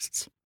stolen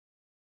texts."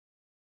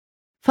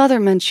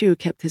 Father Manchu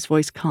kept his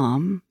voice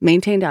calm,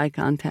 maintained eye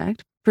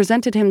contact,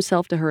 presented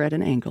himself to her at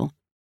an angle.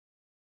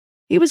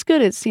 He was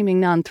good at seeming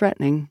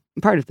non-threatening,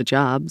 part of the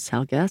job,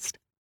 Sal guessed.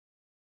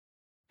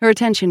 Her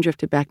attention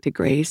drifted back to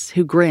Grace,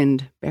 who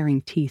grinned,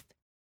 baring teeth.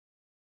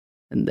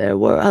 "And there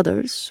were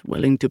others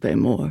willing to pay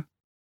more.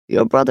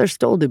 Your brother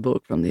stole the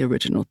book from the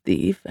original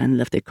thief and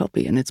left a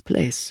copy in its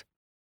place.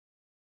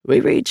 We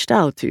reached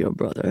out to your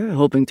brother,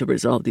 hoping to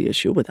resolve the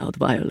issue without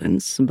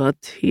violence,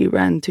 but he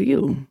ran to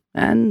you,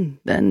 and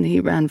then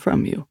he ran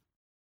from you.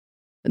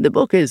 The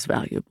book is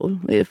valuable,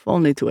 if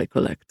only to a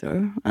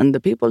collector, and the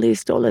people he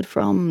stole it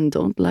from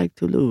don't like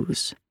to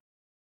lose.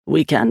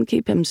 We can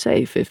keep him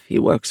safe if he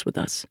works with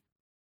us."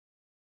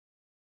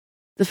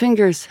 The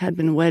fingers had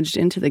been wedged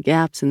into the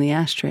gaps in the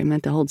ashtray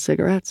meant to hold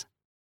cigarettes.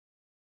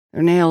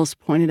 Their nails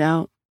pointed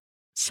out,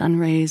 sun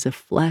rays of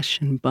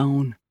flesh and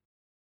bone.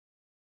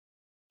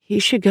 "He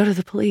should go to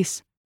the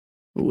police."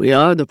 "We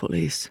are the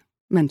police,"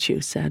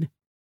 Manchu said.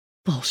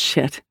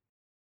 "Bullshit.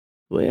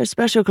 We're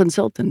special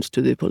consultants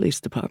to the police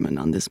department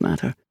on this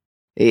matter.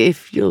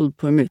 If you'll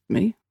permit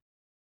me."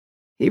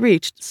 He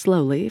reached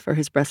slowly for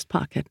his breast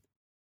pocket.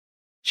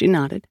 She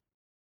nodded.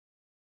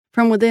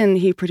 From within,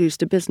 he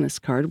produced a business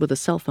card with a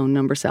cell phone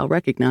number Sal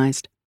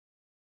recognized.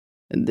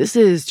 "This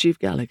is Chief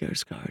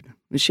Gallagher's card.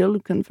 She'll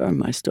confirm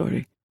my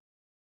story.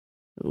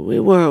 We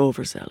were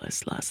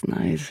overzealous last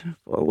night,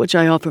 for which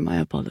I offer my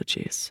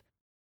apologies.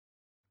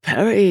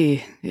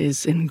 Perry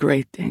is in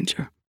great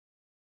danger."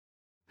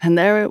 And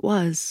there it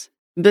was.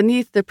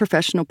 Beneath the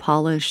professional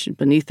polish,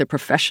 beneath the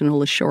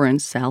professional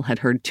assurance Sal had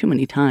heard too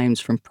many times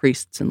from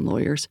priests and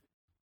lawyers,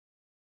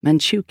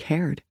 Manchu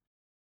cared.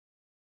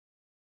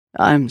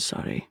 "I'm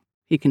sorry,"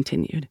 he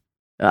continued.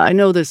 "I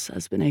know this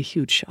has been a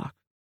huge shock.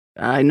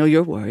 I know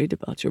you're worried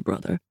about your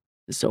brother.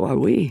 So are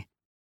we.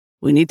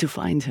 We need to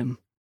find him."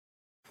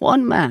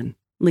 "One man,"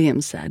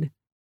 Liam said.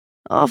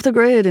 "Off the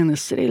grid in a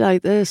city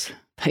like this,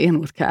 paying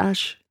with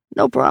cash.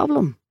 No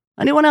problem.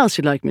 Anyone else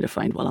you'd like me to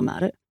find while I'm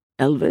at it?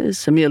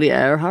 Elvis, Amelia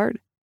Earhart?"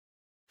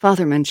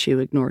 Father Manchu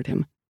ignored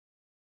him.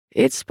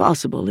 "It's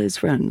possible his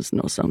friends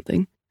know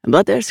something,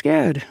 but they're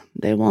scared.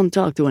 They won't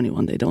talk to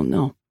anyone they don't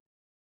know."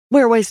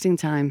 "We're wasting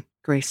time,"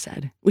 Grace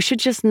said. "We should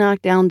just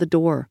knock down the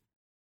door."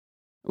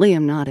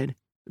 Liam nodded.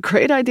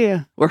 "Great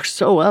idea. Worked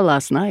so well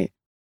last night."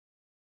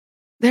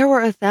 There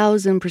were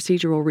 1,000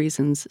 procedural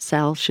reasons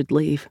Sal should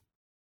leave.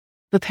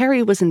 But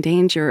Perry was in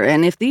danger,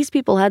 and if these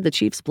people had the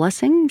chief's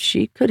blessing,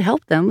 she could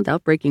help them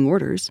without breaking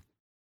orders.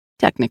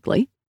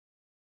 Technically.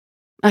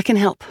 "I can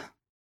help."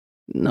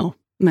 "No,"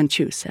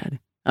 Manchu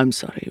said. "I'm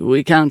sorry,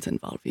 we can't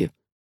involve you."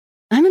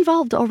 "I'm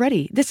involved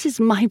already. This is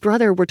my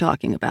brother we're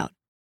talking about.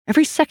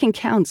 Every second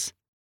counts.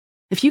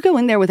 If you go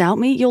in there without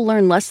me, you'll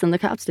learn less than the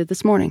cops did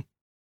this morning."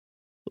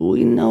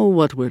 "We know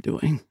what we're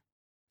doing."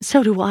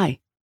 "So do I."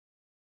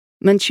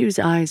 Manchu's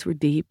eyes were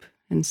deep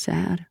and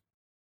sad.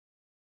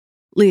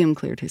 Liam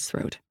cleared his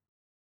throat.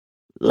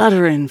 "Let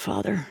her in,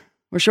 Father.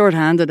 We're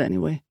short-handed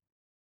anyway."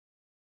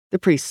 The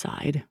priest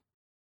sighed.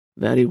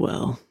 "Very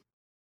well."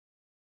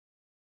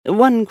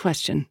 "One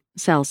question,"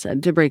 Sal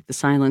said, to break the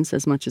silence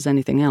as much as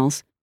anything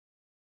else.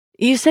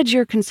 "You said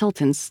you're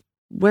consultants.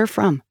 Where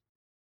from?"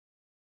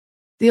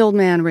 The old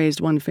man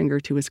raised one finger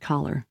to his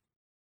collar.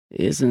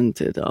 "Isn't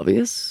it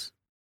obvious?"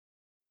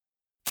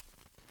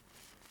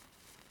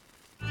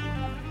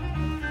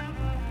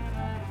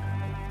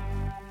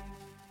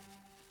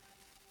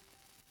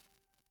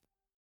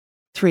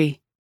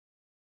 Three.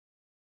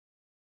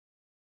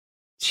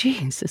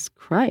 "Jesus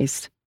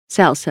Christ,"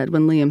 Sal said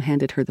when Liam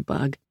handed her the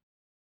bug.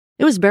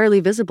 It was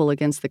barely visible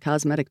against the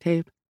cosmetic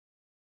tape.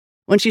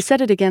 When she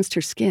set it against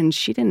her skin,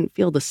 she didn't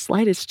feel the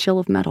slightest chill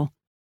of metal.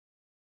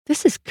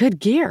 "This is good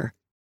gear."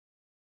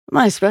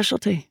 "My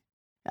specialty.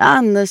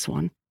 On this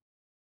one."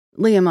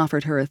 Liam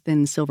offered her a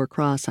thin silver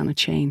cross on a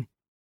chain.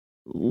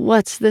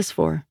 "What's this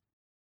for?"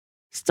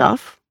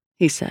 "Stuff,"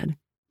 he said.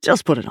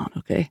 "Just put it on,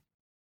 okay?"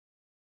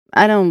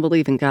 "I don't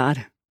believe in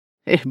God."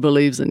 "He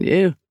believes in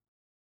you."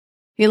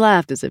 He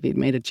laughed as if he'd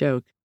made a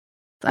joke.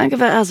 "Think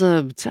of it as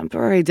a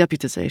temporary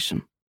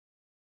deputization."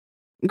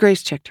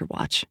 Grace checked her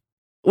watch.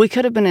 "We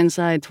could have been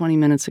inside 20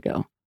 minutes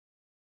ago."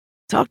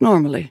 "Talk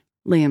normally,"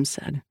 Liam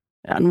said,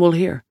 "and we'll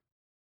hear.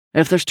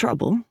 If there's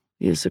trouble,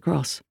 use the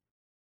cross."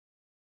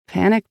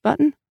 "Panic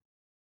button?"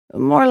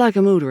 "More like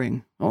a mood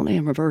ring, only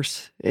in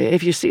reverse.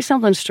 If you see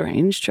something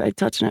strange, try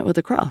touching it with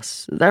the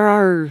cross. There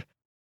are..."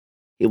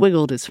 He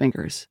wiggled his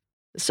fingers.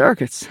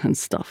 "Circuits and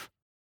stuff."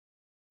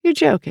 "You're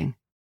joking."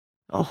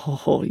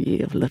 "Oh,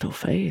 ye of little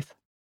faith."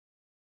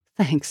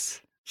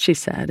 "Thanks," she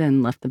said,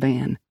 and left the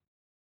van.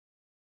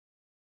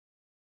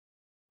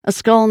 A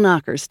skull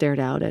knocker stared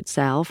out at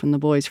Sal from the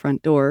boys'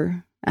 front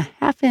door, a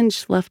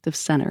half-inch left of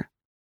center.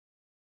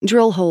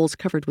 Drill holes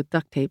covered with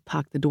duct tape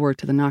pocked the door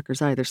to the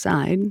knocker's either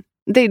side.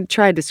 They'd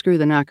tried to screw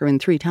the knocker in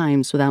 3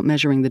 times without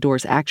measuring the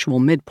door's actual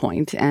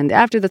midpoint, and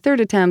after the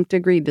 3rd attempt,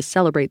 agreed to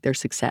celebrate their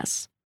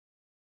success.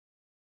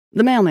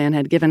 The mailman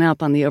had given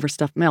up on the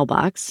overstuffed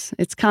mailbox,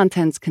 its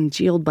contents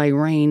congealed by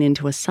rain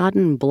into a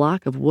sodden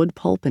block of wood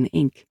pulp and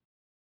ink.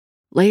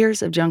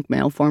 Layers of junk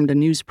mail formed a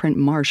newsprint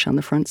marsh on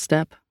the front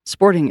step,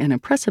 sporting an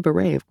impressive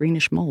array of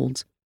greenish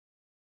molds.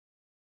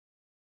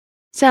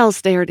 Sal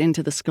stared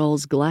into the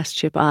skull's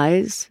glass-chip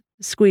eyes,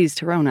 squeezed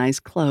her own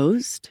eyes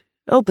closed,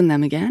 opened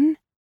them again,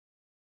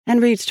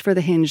 and reached for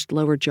the hinged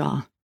lower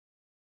jaw.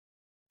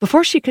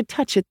 Before she could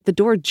touch it, the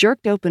door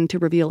jerked open to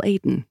reveal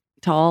Aiden,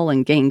 tall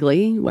and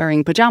gangly,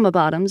 wearing pajama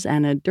bottoms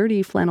and a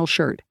dirty flannel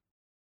shirt.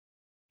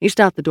 He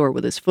stopped the door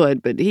with his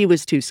foot, but he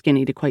was too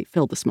skinny to quite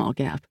fill the small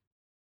gap.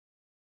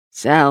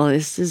 "Sal,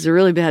 this is a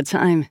really bad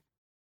time."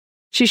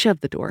 She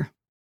shoved the door.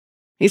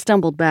 He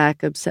stumbled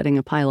back, upsetting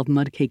a pile of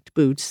mud-caked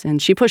boots,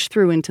 and she pushed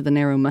through into the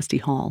narrow, musty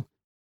hall.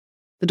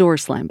 The door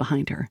slammed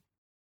behind her.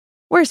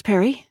 "Where's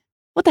Perry?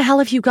 What the hell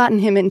have you gotten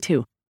him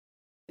into?"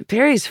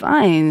 "Perry's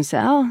fine,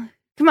 Sal.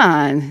 Come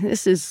on,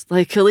 this is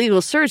like a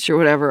legal search or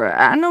whatever.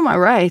 I know my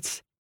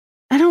rights."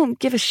 "I don't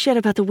give a shit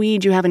about the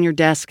weed you have on your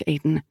desk,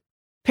 Aiden.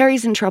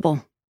 Perry's in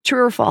trouble.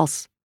 True or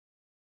false?"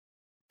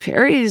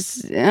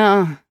 "Perry's,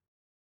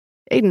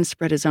 Aiden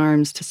spread his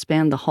arms to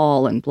span the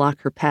hall and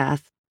block her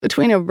path,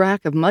 between a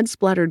rack of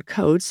mud-splattered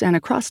coats and a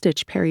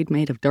cross-stitch Perry'd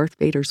made of Darth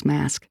Vader's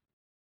mask.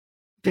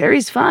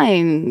 "Perry's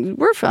fine.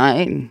 We're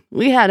fine.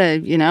 We had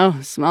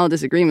a, small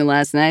disagreement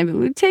last night, but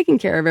we've taken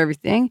care of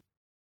everything.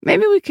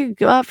 Maybe we could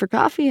go out for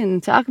coffee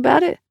and talk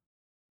about it?"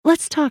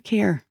 "Let's talk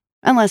here,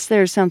 unless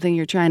there's something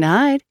you're trying to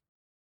hide."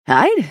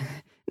 "Hide?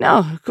 No,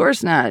 of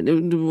course not.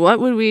 What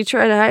would we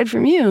try to hide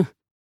from you?"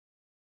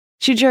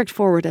 She jerked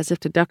forward as if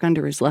to duck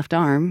under his left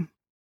arm.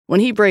 When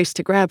he braced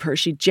to grab her,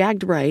 she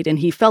jagged right, and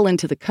he fell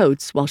into the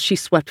coats while she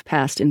swept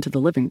past into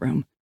the living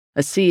room,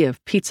 a sea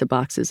of pizza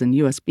boxes and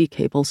USB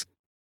cables.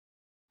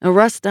 A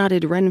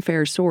rust-dotted Ren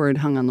Fair sword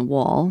hung on the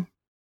wall.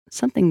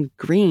 Something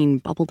green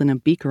bubbled in a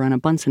beaker on a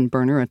Bunsen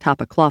burner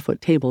atop a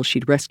clawfoot table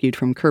she'd rescued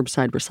from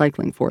curbside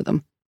recycling for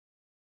them.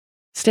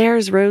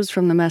 Stairs rose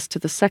from the mess to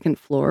the 2nd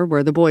floor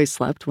where the boys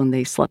slept when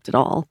they slept at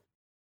all.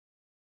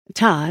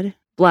 Todd,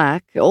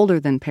 black, older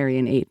than Perry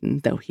and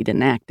Aiden, though he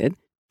didn't act it,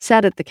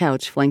 sat at the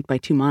couch flanked by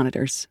 2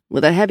 monitors,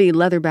 with a heavy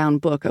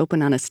leather-bound book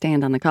open on a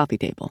stand on the coffee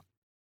table.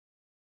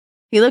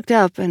 He looked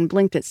up and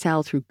blinked at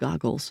Sal through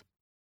goggles.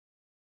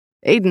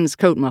 Aiden's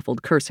coat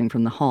muffled cursing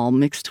from the hall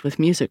mixed with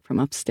music from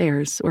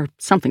upstairs, or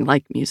something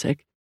like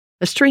music,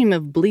 a stream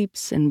of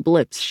bleeps and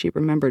blips she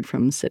remembered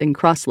from sitting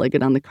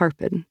cross-legged on the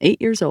carpet,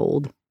 8 years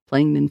old,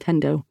 playing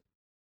Nintendo.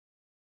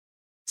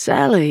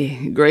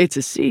 "Sally, great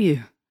to see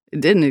you.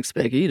 Didn't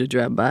expect you to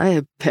drop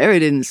by. Perry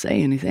didn't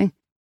say anything."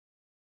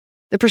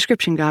 The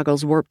prescription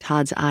goggles warped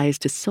Todd's eyes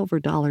to silver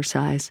dollar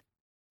size.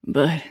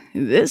 "But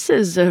this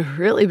is a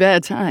really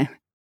bad time."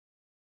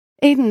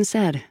 Aiden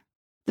said,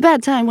 "The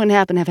bad time wouldn't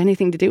happen to have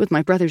anything to do with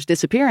my brother's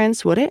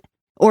disappearance, would it?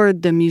 Or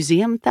the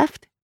museum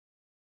theft?"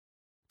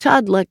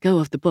 Todd let go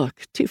of the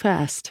book too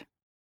fast.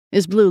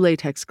 His blue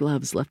latex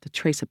gloves left a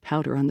trace of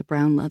powder on the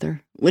brown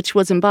leather, which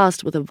was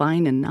embossed with a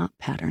vine and knot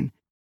pattern.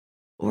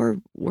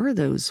 Or were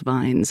those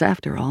vines,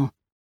 after all?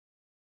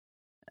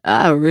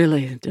 "I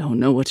really don't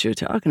know what you're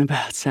talking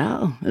about,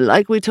 Sal.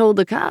 Like we told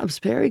the cops,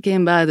 Perry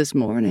came by this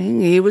morning.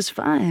 He was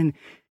fine.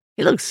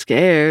 He looked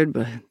scared,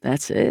 but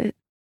that's it."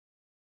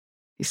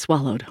 He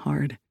swallowed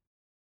hard.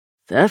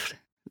 "Theft,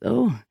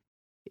 though?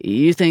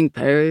 You think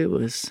Perry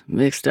was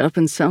mixed up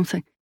in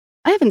something?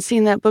 I haven't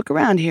seen that book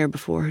around here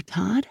before,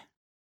 Todd.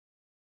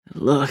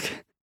 Look.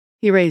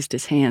 He raised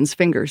his hands,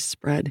 fingers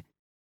spread.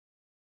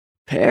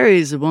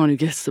 Perry's the one who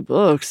gets the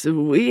books.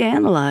 We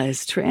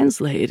analyze,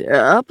 translate,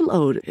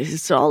 upload.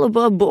 It's all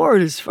above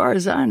board as far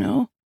as I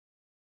know.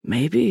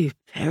 Maybe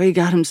Perry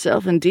got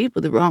himself in deep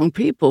with the wrong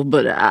people,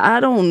 but I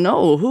don't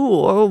know who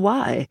or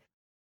why.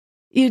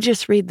 You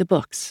just read the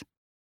books.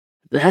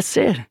 That's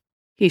it,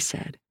 he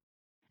said.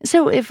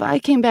 So if I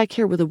came back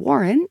here with a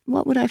warrant,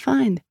 what would I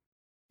find?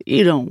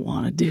 You don't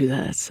want to do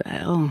that,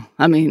 Sal.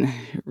 I mean,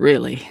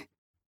 really.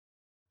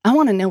 I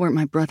want to know where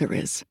my brother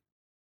is.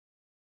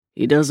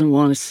 He doesn't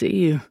want to see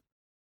you.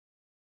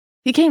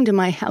 He came to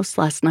my house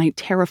last night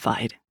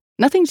terrified.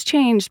 Nothing's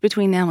changed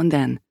between now and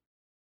then.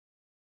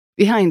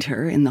 Behind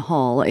her, in the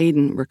hall,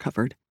 Aiden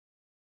recovered.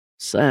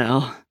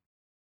 Sal.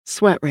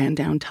 Sweat ran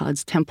down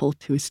Todd's temple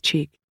to his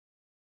cheek.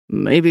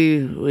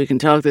 Maybe we can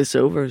talk this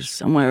over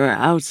somewhere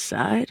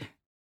outside?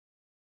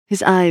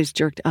 His eyes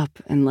jerked up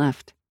and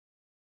left.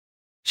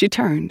 She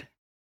turned.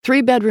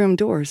 3 bedroom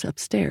doors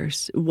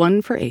upstairs,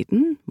 one for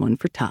Aiden, one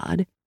for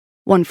Todd,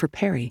 one for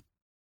Perry.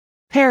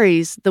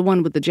 Perry's, the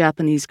one with the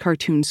Japanese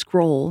cartoon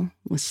scroll,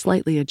 was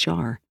slightly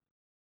ajar.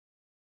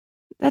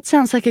 That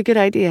sounds like a good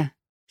idea,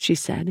 she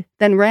said,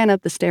 then ran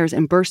up the stairs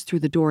and burst through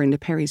the door into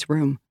Perry's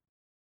room.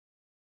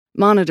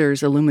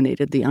 Monitors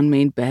illuminated the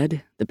unmade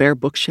bed, the bare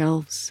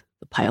bookshelves,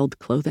 the piled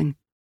clothing.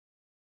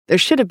 There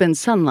should have been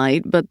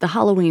sunlight, but the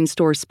Halloween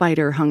store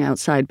spider hung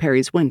outside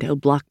Perry's window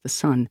blocked the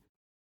sun.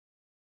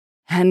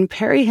 And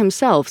Perry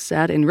himself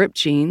sat in ripped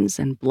jeans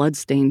and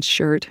blood-stained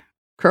shirt,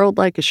 curled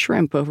like a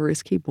shrimp over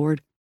his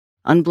keyboard,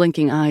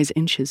 unblinking eyes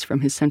inches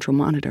from his central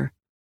monitor.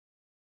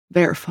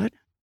 Barefoot,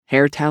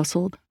 hair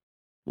tousled,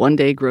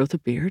 one-day growth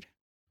of beard.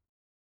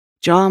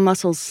 Jaw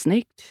muscles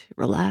snaked,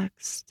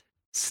 relaxed,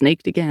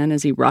 snaked again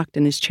as he rocked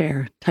in his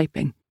chair,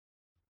 typing.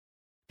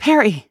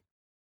 Perry!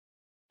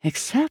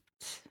 Except...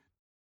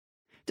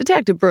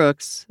 Detective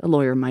Brooks, a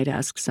lawyer might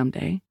ask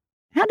someday,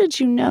 how did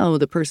you know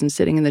the person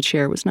sitting in the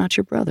chair was not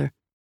your brother?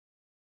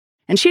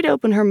 And she'd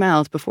open her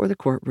mouth before the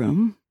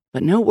courtroom,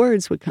 but no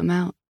words would come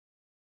out.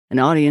 An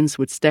audience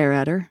would stare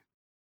at her.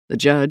 The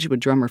judge would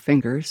drum her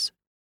fingers.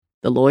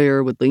 The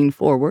lawyer would lean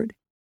forward.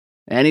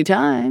 Any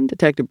time,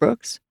 Detective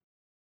Brooks.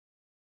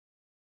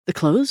 The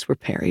clothes were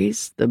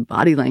Perry's, the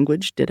body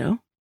language ditto.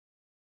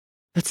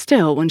 But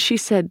still, when she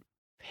said,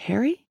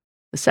 Perry?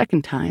 The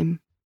second time,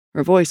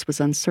 her voice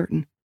was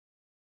uncertain.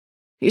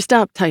 He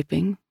stopped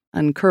typing,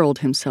 uncurled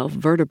himself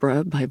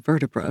vertebra by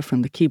vertebra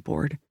from the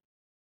keyboard,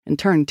 and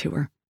turned to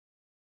her.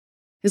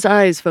 His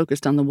eyes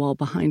focused on the wall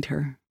behind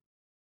her.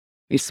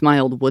 He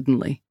smiled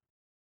woodenly.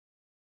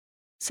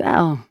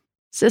 Sal,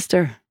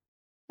 sister,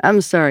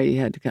 I'm sorry you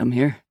had to come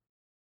here.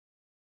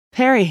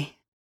 Perry.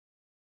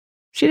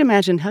 She'd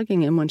imagined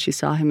hugging him when she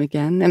saw him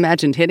again,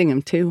 imagined hitting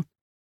him too.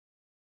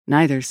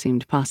 Neither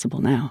seemed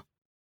possible now.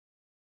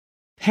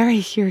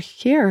 Perry, you're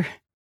here.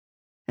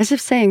 As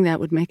if saying that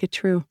would make it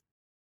true.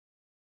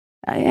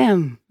 I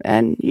am,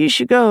 and you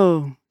should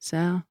go,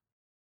 Sal.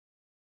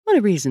 What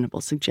a reasonable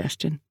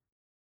suggestion.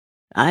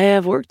 I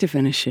have work to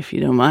finish, if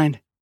you don't mind.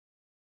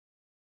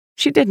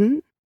 She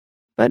didn't,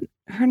 but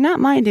her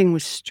not minding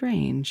was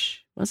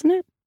strange, wasn't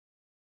it?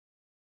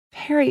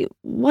 Perry,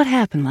 what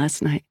happened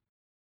last night?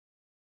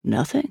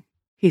 Nothing,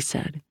 he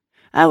said.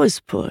 I was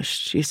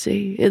pushed, you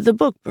see. The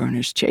book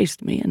burners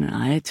chased me, and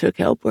I took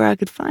help where I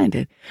could find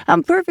it.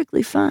 I'm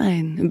perfectly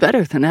fine,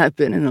 better than I've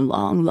been in a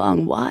long,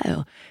 long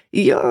while.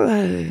 You're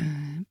a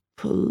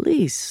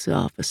police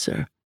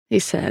officer, he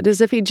said,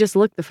 as if he'd just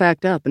looked the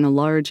fact up in a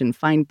large and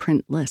fine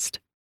print list.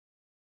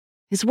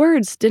 His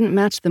words didn't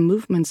match the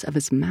movements of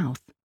his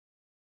mouth.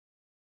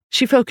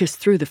 She focused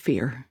through the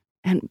fear.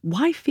 And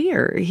why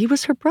fear? He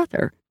was her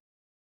brother.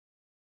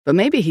 But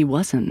maybe he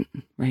wasn't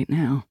right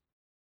now.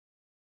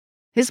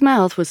 His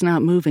mouth was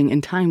not moving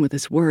in time with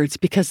his words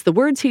because the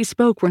words he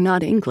spoke were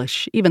not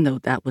English, even though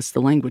that was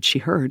the language she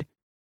heard.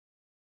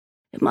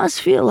 It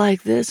must feel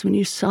like this when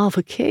you solve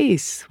a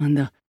case, when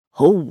the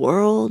whole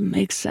world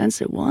makes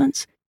sense at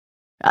once.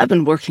 I've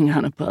been working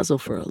on a puzzle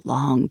for a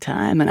long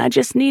time, and I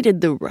just needed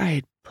the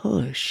right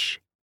push.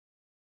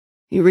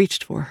 He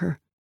reached for her.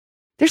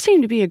 There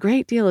seemed to be a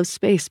great deal of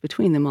space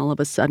between them all of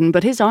a sudden,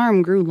 but his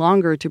arm grew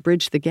longer to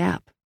bridge the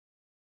gap.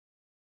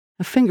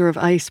 A finger of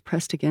ice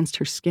pressed against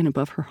her skin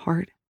above her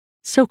heart,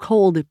 so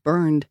cold it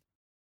burned.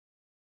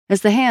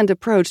 As the hand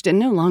approached, it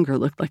no longer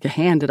looked like a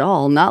hand at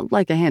all, not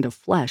like a hand of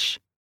flesh.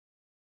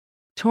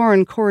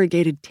 Torn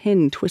corrugated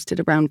tin twisted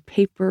around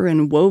paper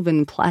and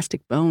woven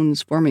plastic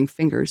bones forming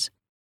fingers.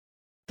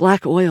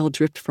 Black oil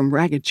dripped from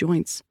ragged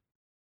joints.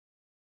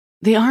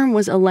 The arm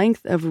was a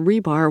length of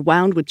rebar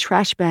wound with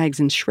trash bags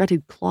and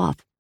shredded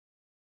cloth.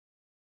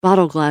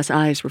 Bottle glass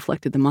eyes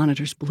reflected the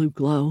monitor's blue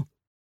glow.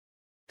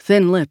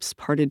 Thin lips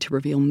parted to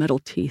reveal metal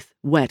teeth,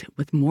 wet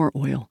with more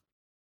oil.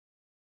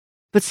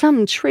 But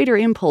some traitor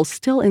impulse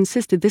still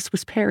insisted this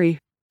was Perry,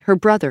 her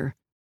brother.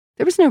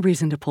 There was no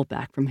reason to pull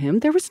back from him.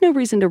 There was no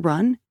reason to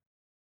run.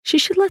 She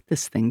should let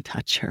this thing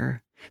touch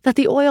her. That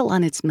the oil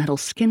on its metal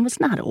skin was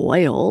not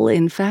oil,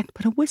 in fact,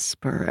 but a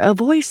whisper, a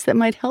voice that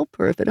might help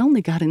her if it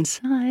only got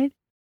inside.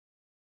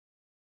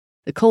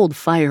 The cold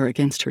fire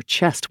against her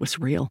chest was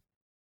real.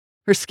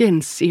 Her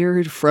skin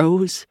seared,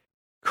 froze,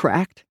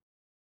 cracked.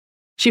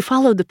 She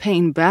followed the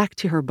pain back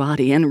to her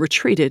body and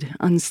retreated,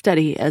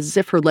 unsteady, as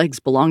if her legs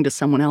belonged to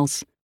someone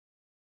else.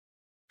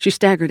 She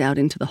staggered out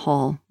into the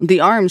hall, the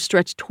arms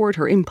stretched toward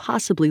her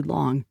impossibly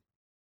long.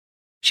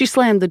 She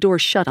slammed the door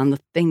shut on the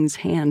thing's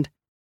hand.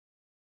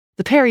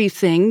 The Perry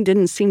thing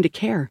didn't seem to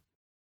care.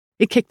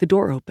 It kicked the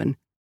door open.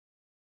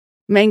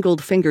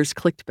 Mangled fingers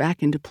clicked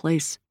back into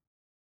place.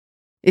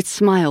 Its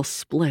smile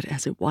split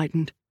as it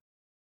widened.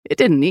 It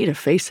didn't need a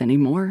face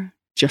anymore,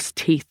 just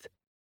teeth.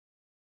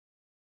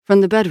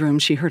 From the bedroom,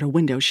 she heard a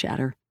window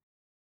shatter.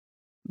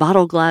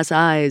 Bottle glass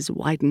eyes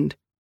widened.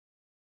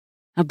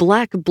 A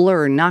black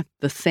blur knocked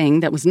the thing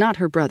that was not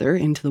her brother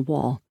into the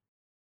wall.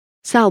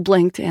 Sal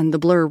blinked, and the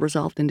blur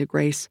resolved into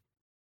Grace.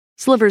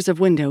 Slivers of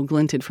window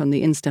glinted from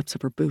the insteps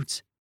of her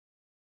boots.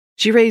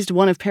 She raised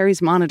one of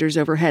Perry's monitors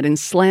overhead and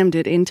slammed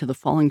it into the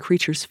fallen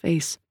creature's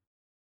face.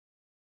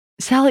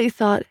 Sally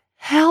thought,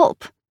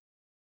 "Help!"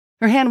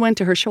 Her hand went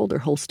to her shoulder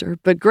holster,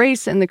 but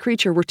Grace and the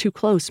creature were too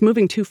close,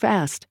 moving too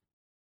fast.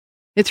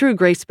 It threw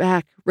Grace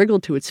back,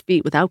 wriggled to its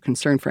feet without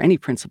concern for any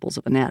principles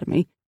of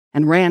anatomy,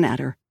 and ran at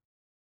her.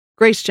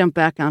 Grace jumped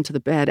back onto the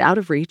bed, out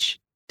of reach,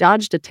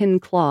 dodged a tin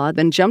claw,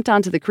 then jumped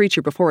onto the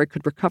creature before it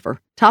could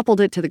recover,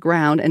 toppled it to the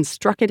ground, and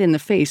struck it in the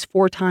face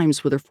 4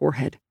 times with her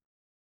forehead.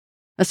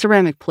 A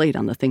ceramic plate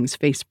on the thing's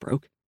face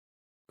broke.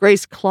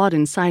 Grace clawed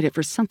inside it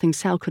for something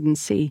Sal couldn't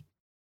see.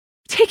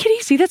 "Take it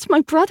easy, that's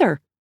my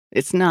brother."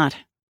 "It's not,"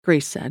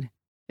 Grace said.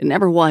 "It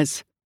never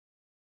was."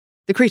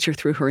 The creature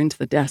threw her into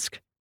the desk.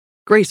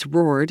 Grace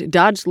roared,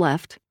 dodged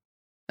left.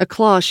 A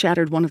claw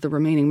shattered one of the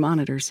remaining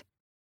monitors.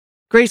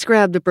 Grace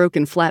grabbed the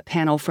broken flat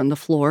panel from the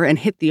floor and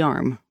hit the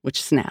arm,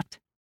 which snapped.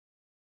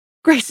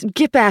 "Grace,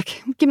 get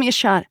back. Give me a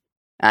shot."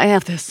 "I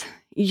have this.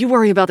 You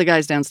worry about the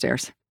guys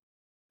downstairs."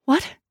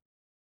 "What?"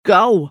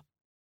 "Go."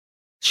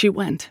 She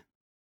went.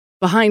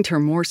 Behind her,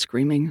 more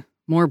screaming,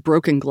 more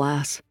broken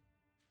glass.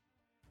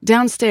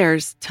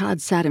 Downstairs,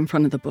 Todd sat in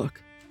front of the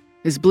book.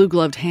 His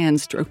blue-gloved hand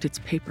stroked its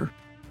paper.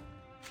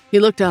 He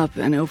looked up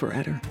and over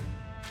at her.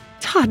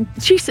 "Todd,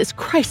 Jesus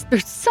Christ,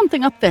 there's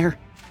something up there."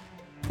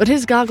 But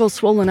his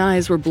goggle-swollen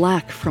eyes were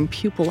black from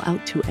pupil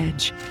out to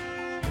edge.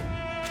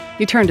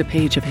 He turned a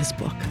page of his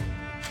book.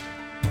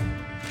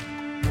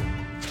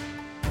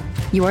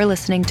 You are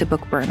listening to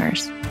Book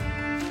Burners,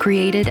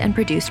 created and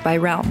produced by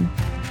Realm,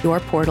 your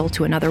portal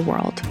to another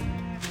world.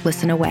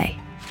 Listen away.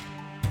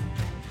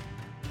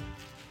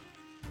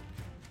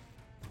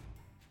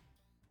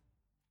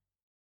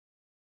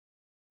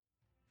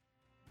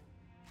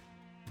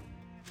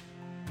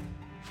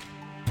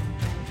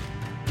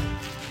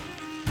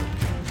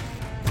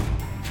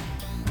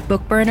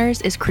 Book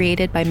Burners is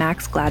created by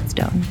Max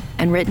Gladstone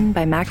and written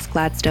by Max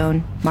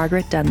Gladstone,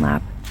 Margaret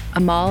Dunlap,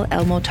 Amal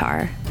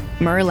El-Motar,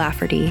 Mur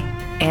Lafferty,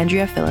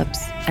 Andrea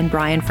Phillips, and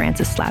Brian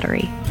Francis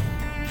Slattery.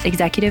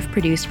 Executive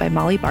produced by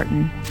Molly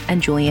Barton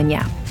and Julian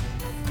Yap.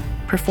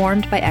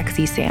 Performed by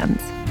Xe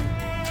Sands.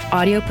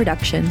 Audio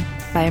production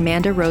by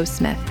Amanda Rose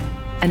Smith,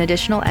 and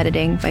additional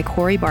editing by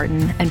Corey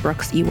Barton and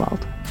Brooks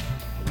Ewald.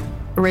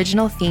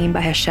 Original theme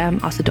by Hashem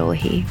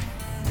Asadolahi,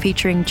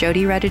 featuring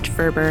Jody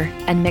Redditch-Ferber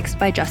and mixed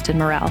by Justin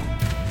Morell.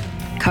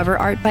 Cover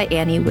art by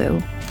Annie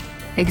Wu.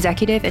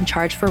 Executive in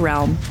charge for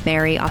Realm,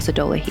 Mary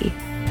Asadolahi.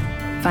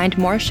 Find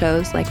more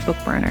shows like Book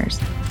Burners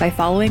by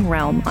following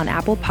Realm on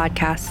Apple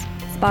Podcasts,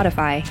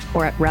 Spotify,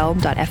 or at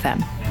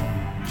realm.fm.